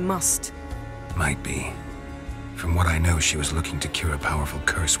 we must. Might be. From what I know, she was looking to cure a powerful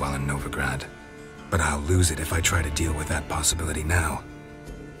curse while in Novigrad. But I'll lose it if I try to deal with that possibility now.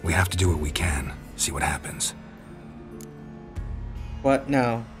 We have to do what we can, see what happens. What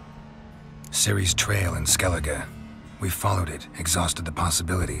now? Ciri's trail in Skelige. We followed it, exhausted the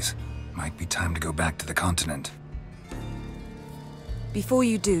possibilities. Might be time to go back to the continent. Before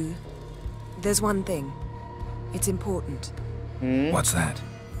you do, there's one thing. It's important. What's that?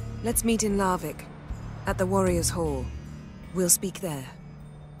 Let's meet in Larvik, at the Warriors' Hall. We'll speak there.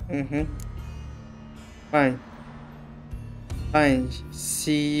 Fine. Fine.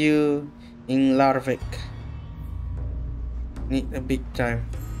 See you in Larvik. Need a big time.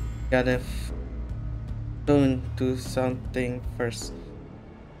 Gotta tune to something first.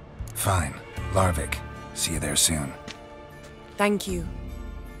 Fine. Larvik. See you there soon. Thank you.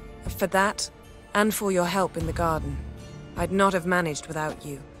 For that, and for your help in the garden. I'd not have managed without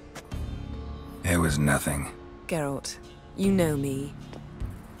you. It was nothing. Geralt, you know me.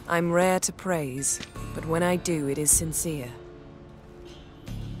 I'm rare to praise, but when I do, it is sincere.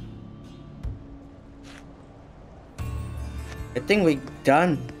 I think we're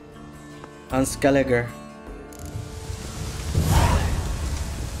done on Skelige.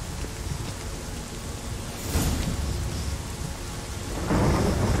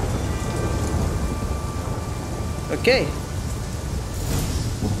 Okay.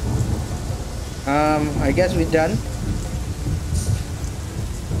 I guess we're done.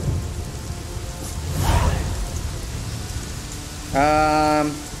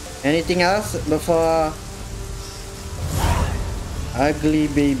 Anything else before ugly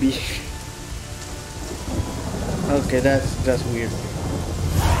baby? Okay, that's weird.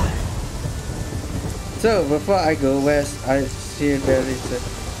 So before I go west, I see there is a,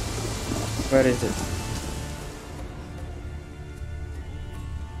 where is it?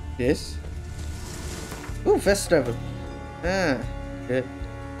 This? Ooh, fast travel. Ah, good.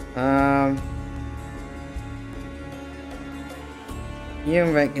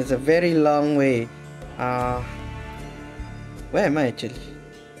 Nuremberg is a very long way. Where am I actually?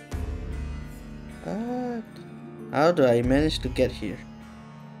 How do I manage to get here?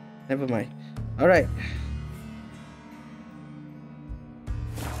 Never mind. Alright.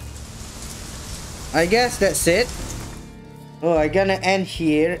 I guess that's it. Oh, I'm gonna end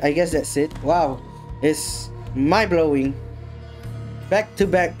here. I guess that's it. Wow. It's mind-blowing. Back to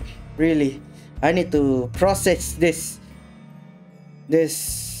back. Really. I need to process this.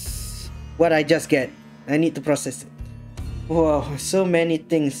 What I just get. I need to process it. Wow, so many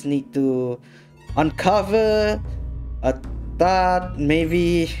things need to uncover. I thought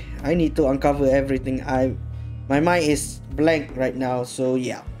maybe I need to uncover everything. My mind is blank right now, so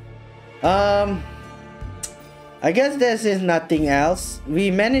yeah. I guess this is nothing else. We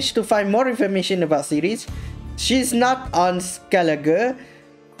managed to find more information about Ciri. She's not on Skelige.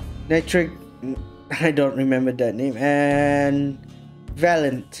 Nitric, I don't remember that name, and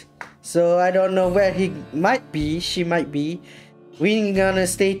Valiant. So I don't know where he might be. She might be. We're gonna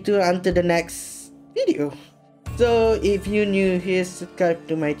stay tuned until the next video. So if you're new here, subscribe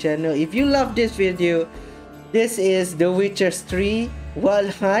to my channel. If you love this video, this is The Witcher 3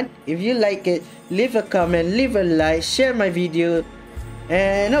 Wild Hunt. If you like it, leave a comment, leave a like, share my video,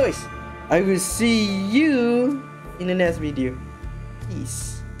 and always, I will see you in the next video.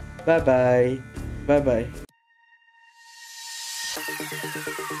 Peace. Bye bye. Bye bye.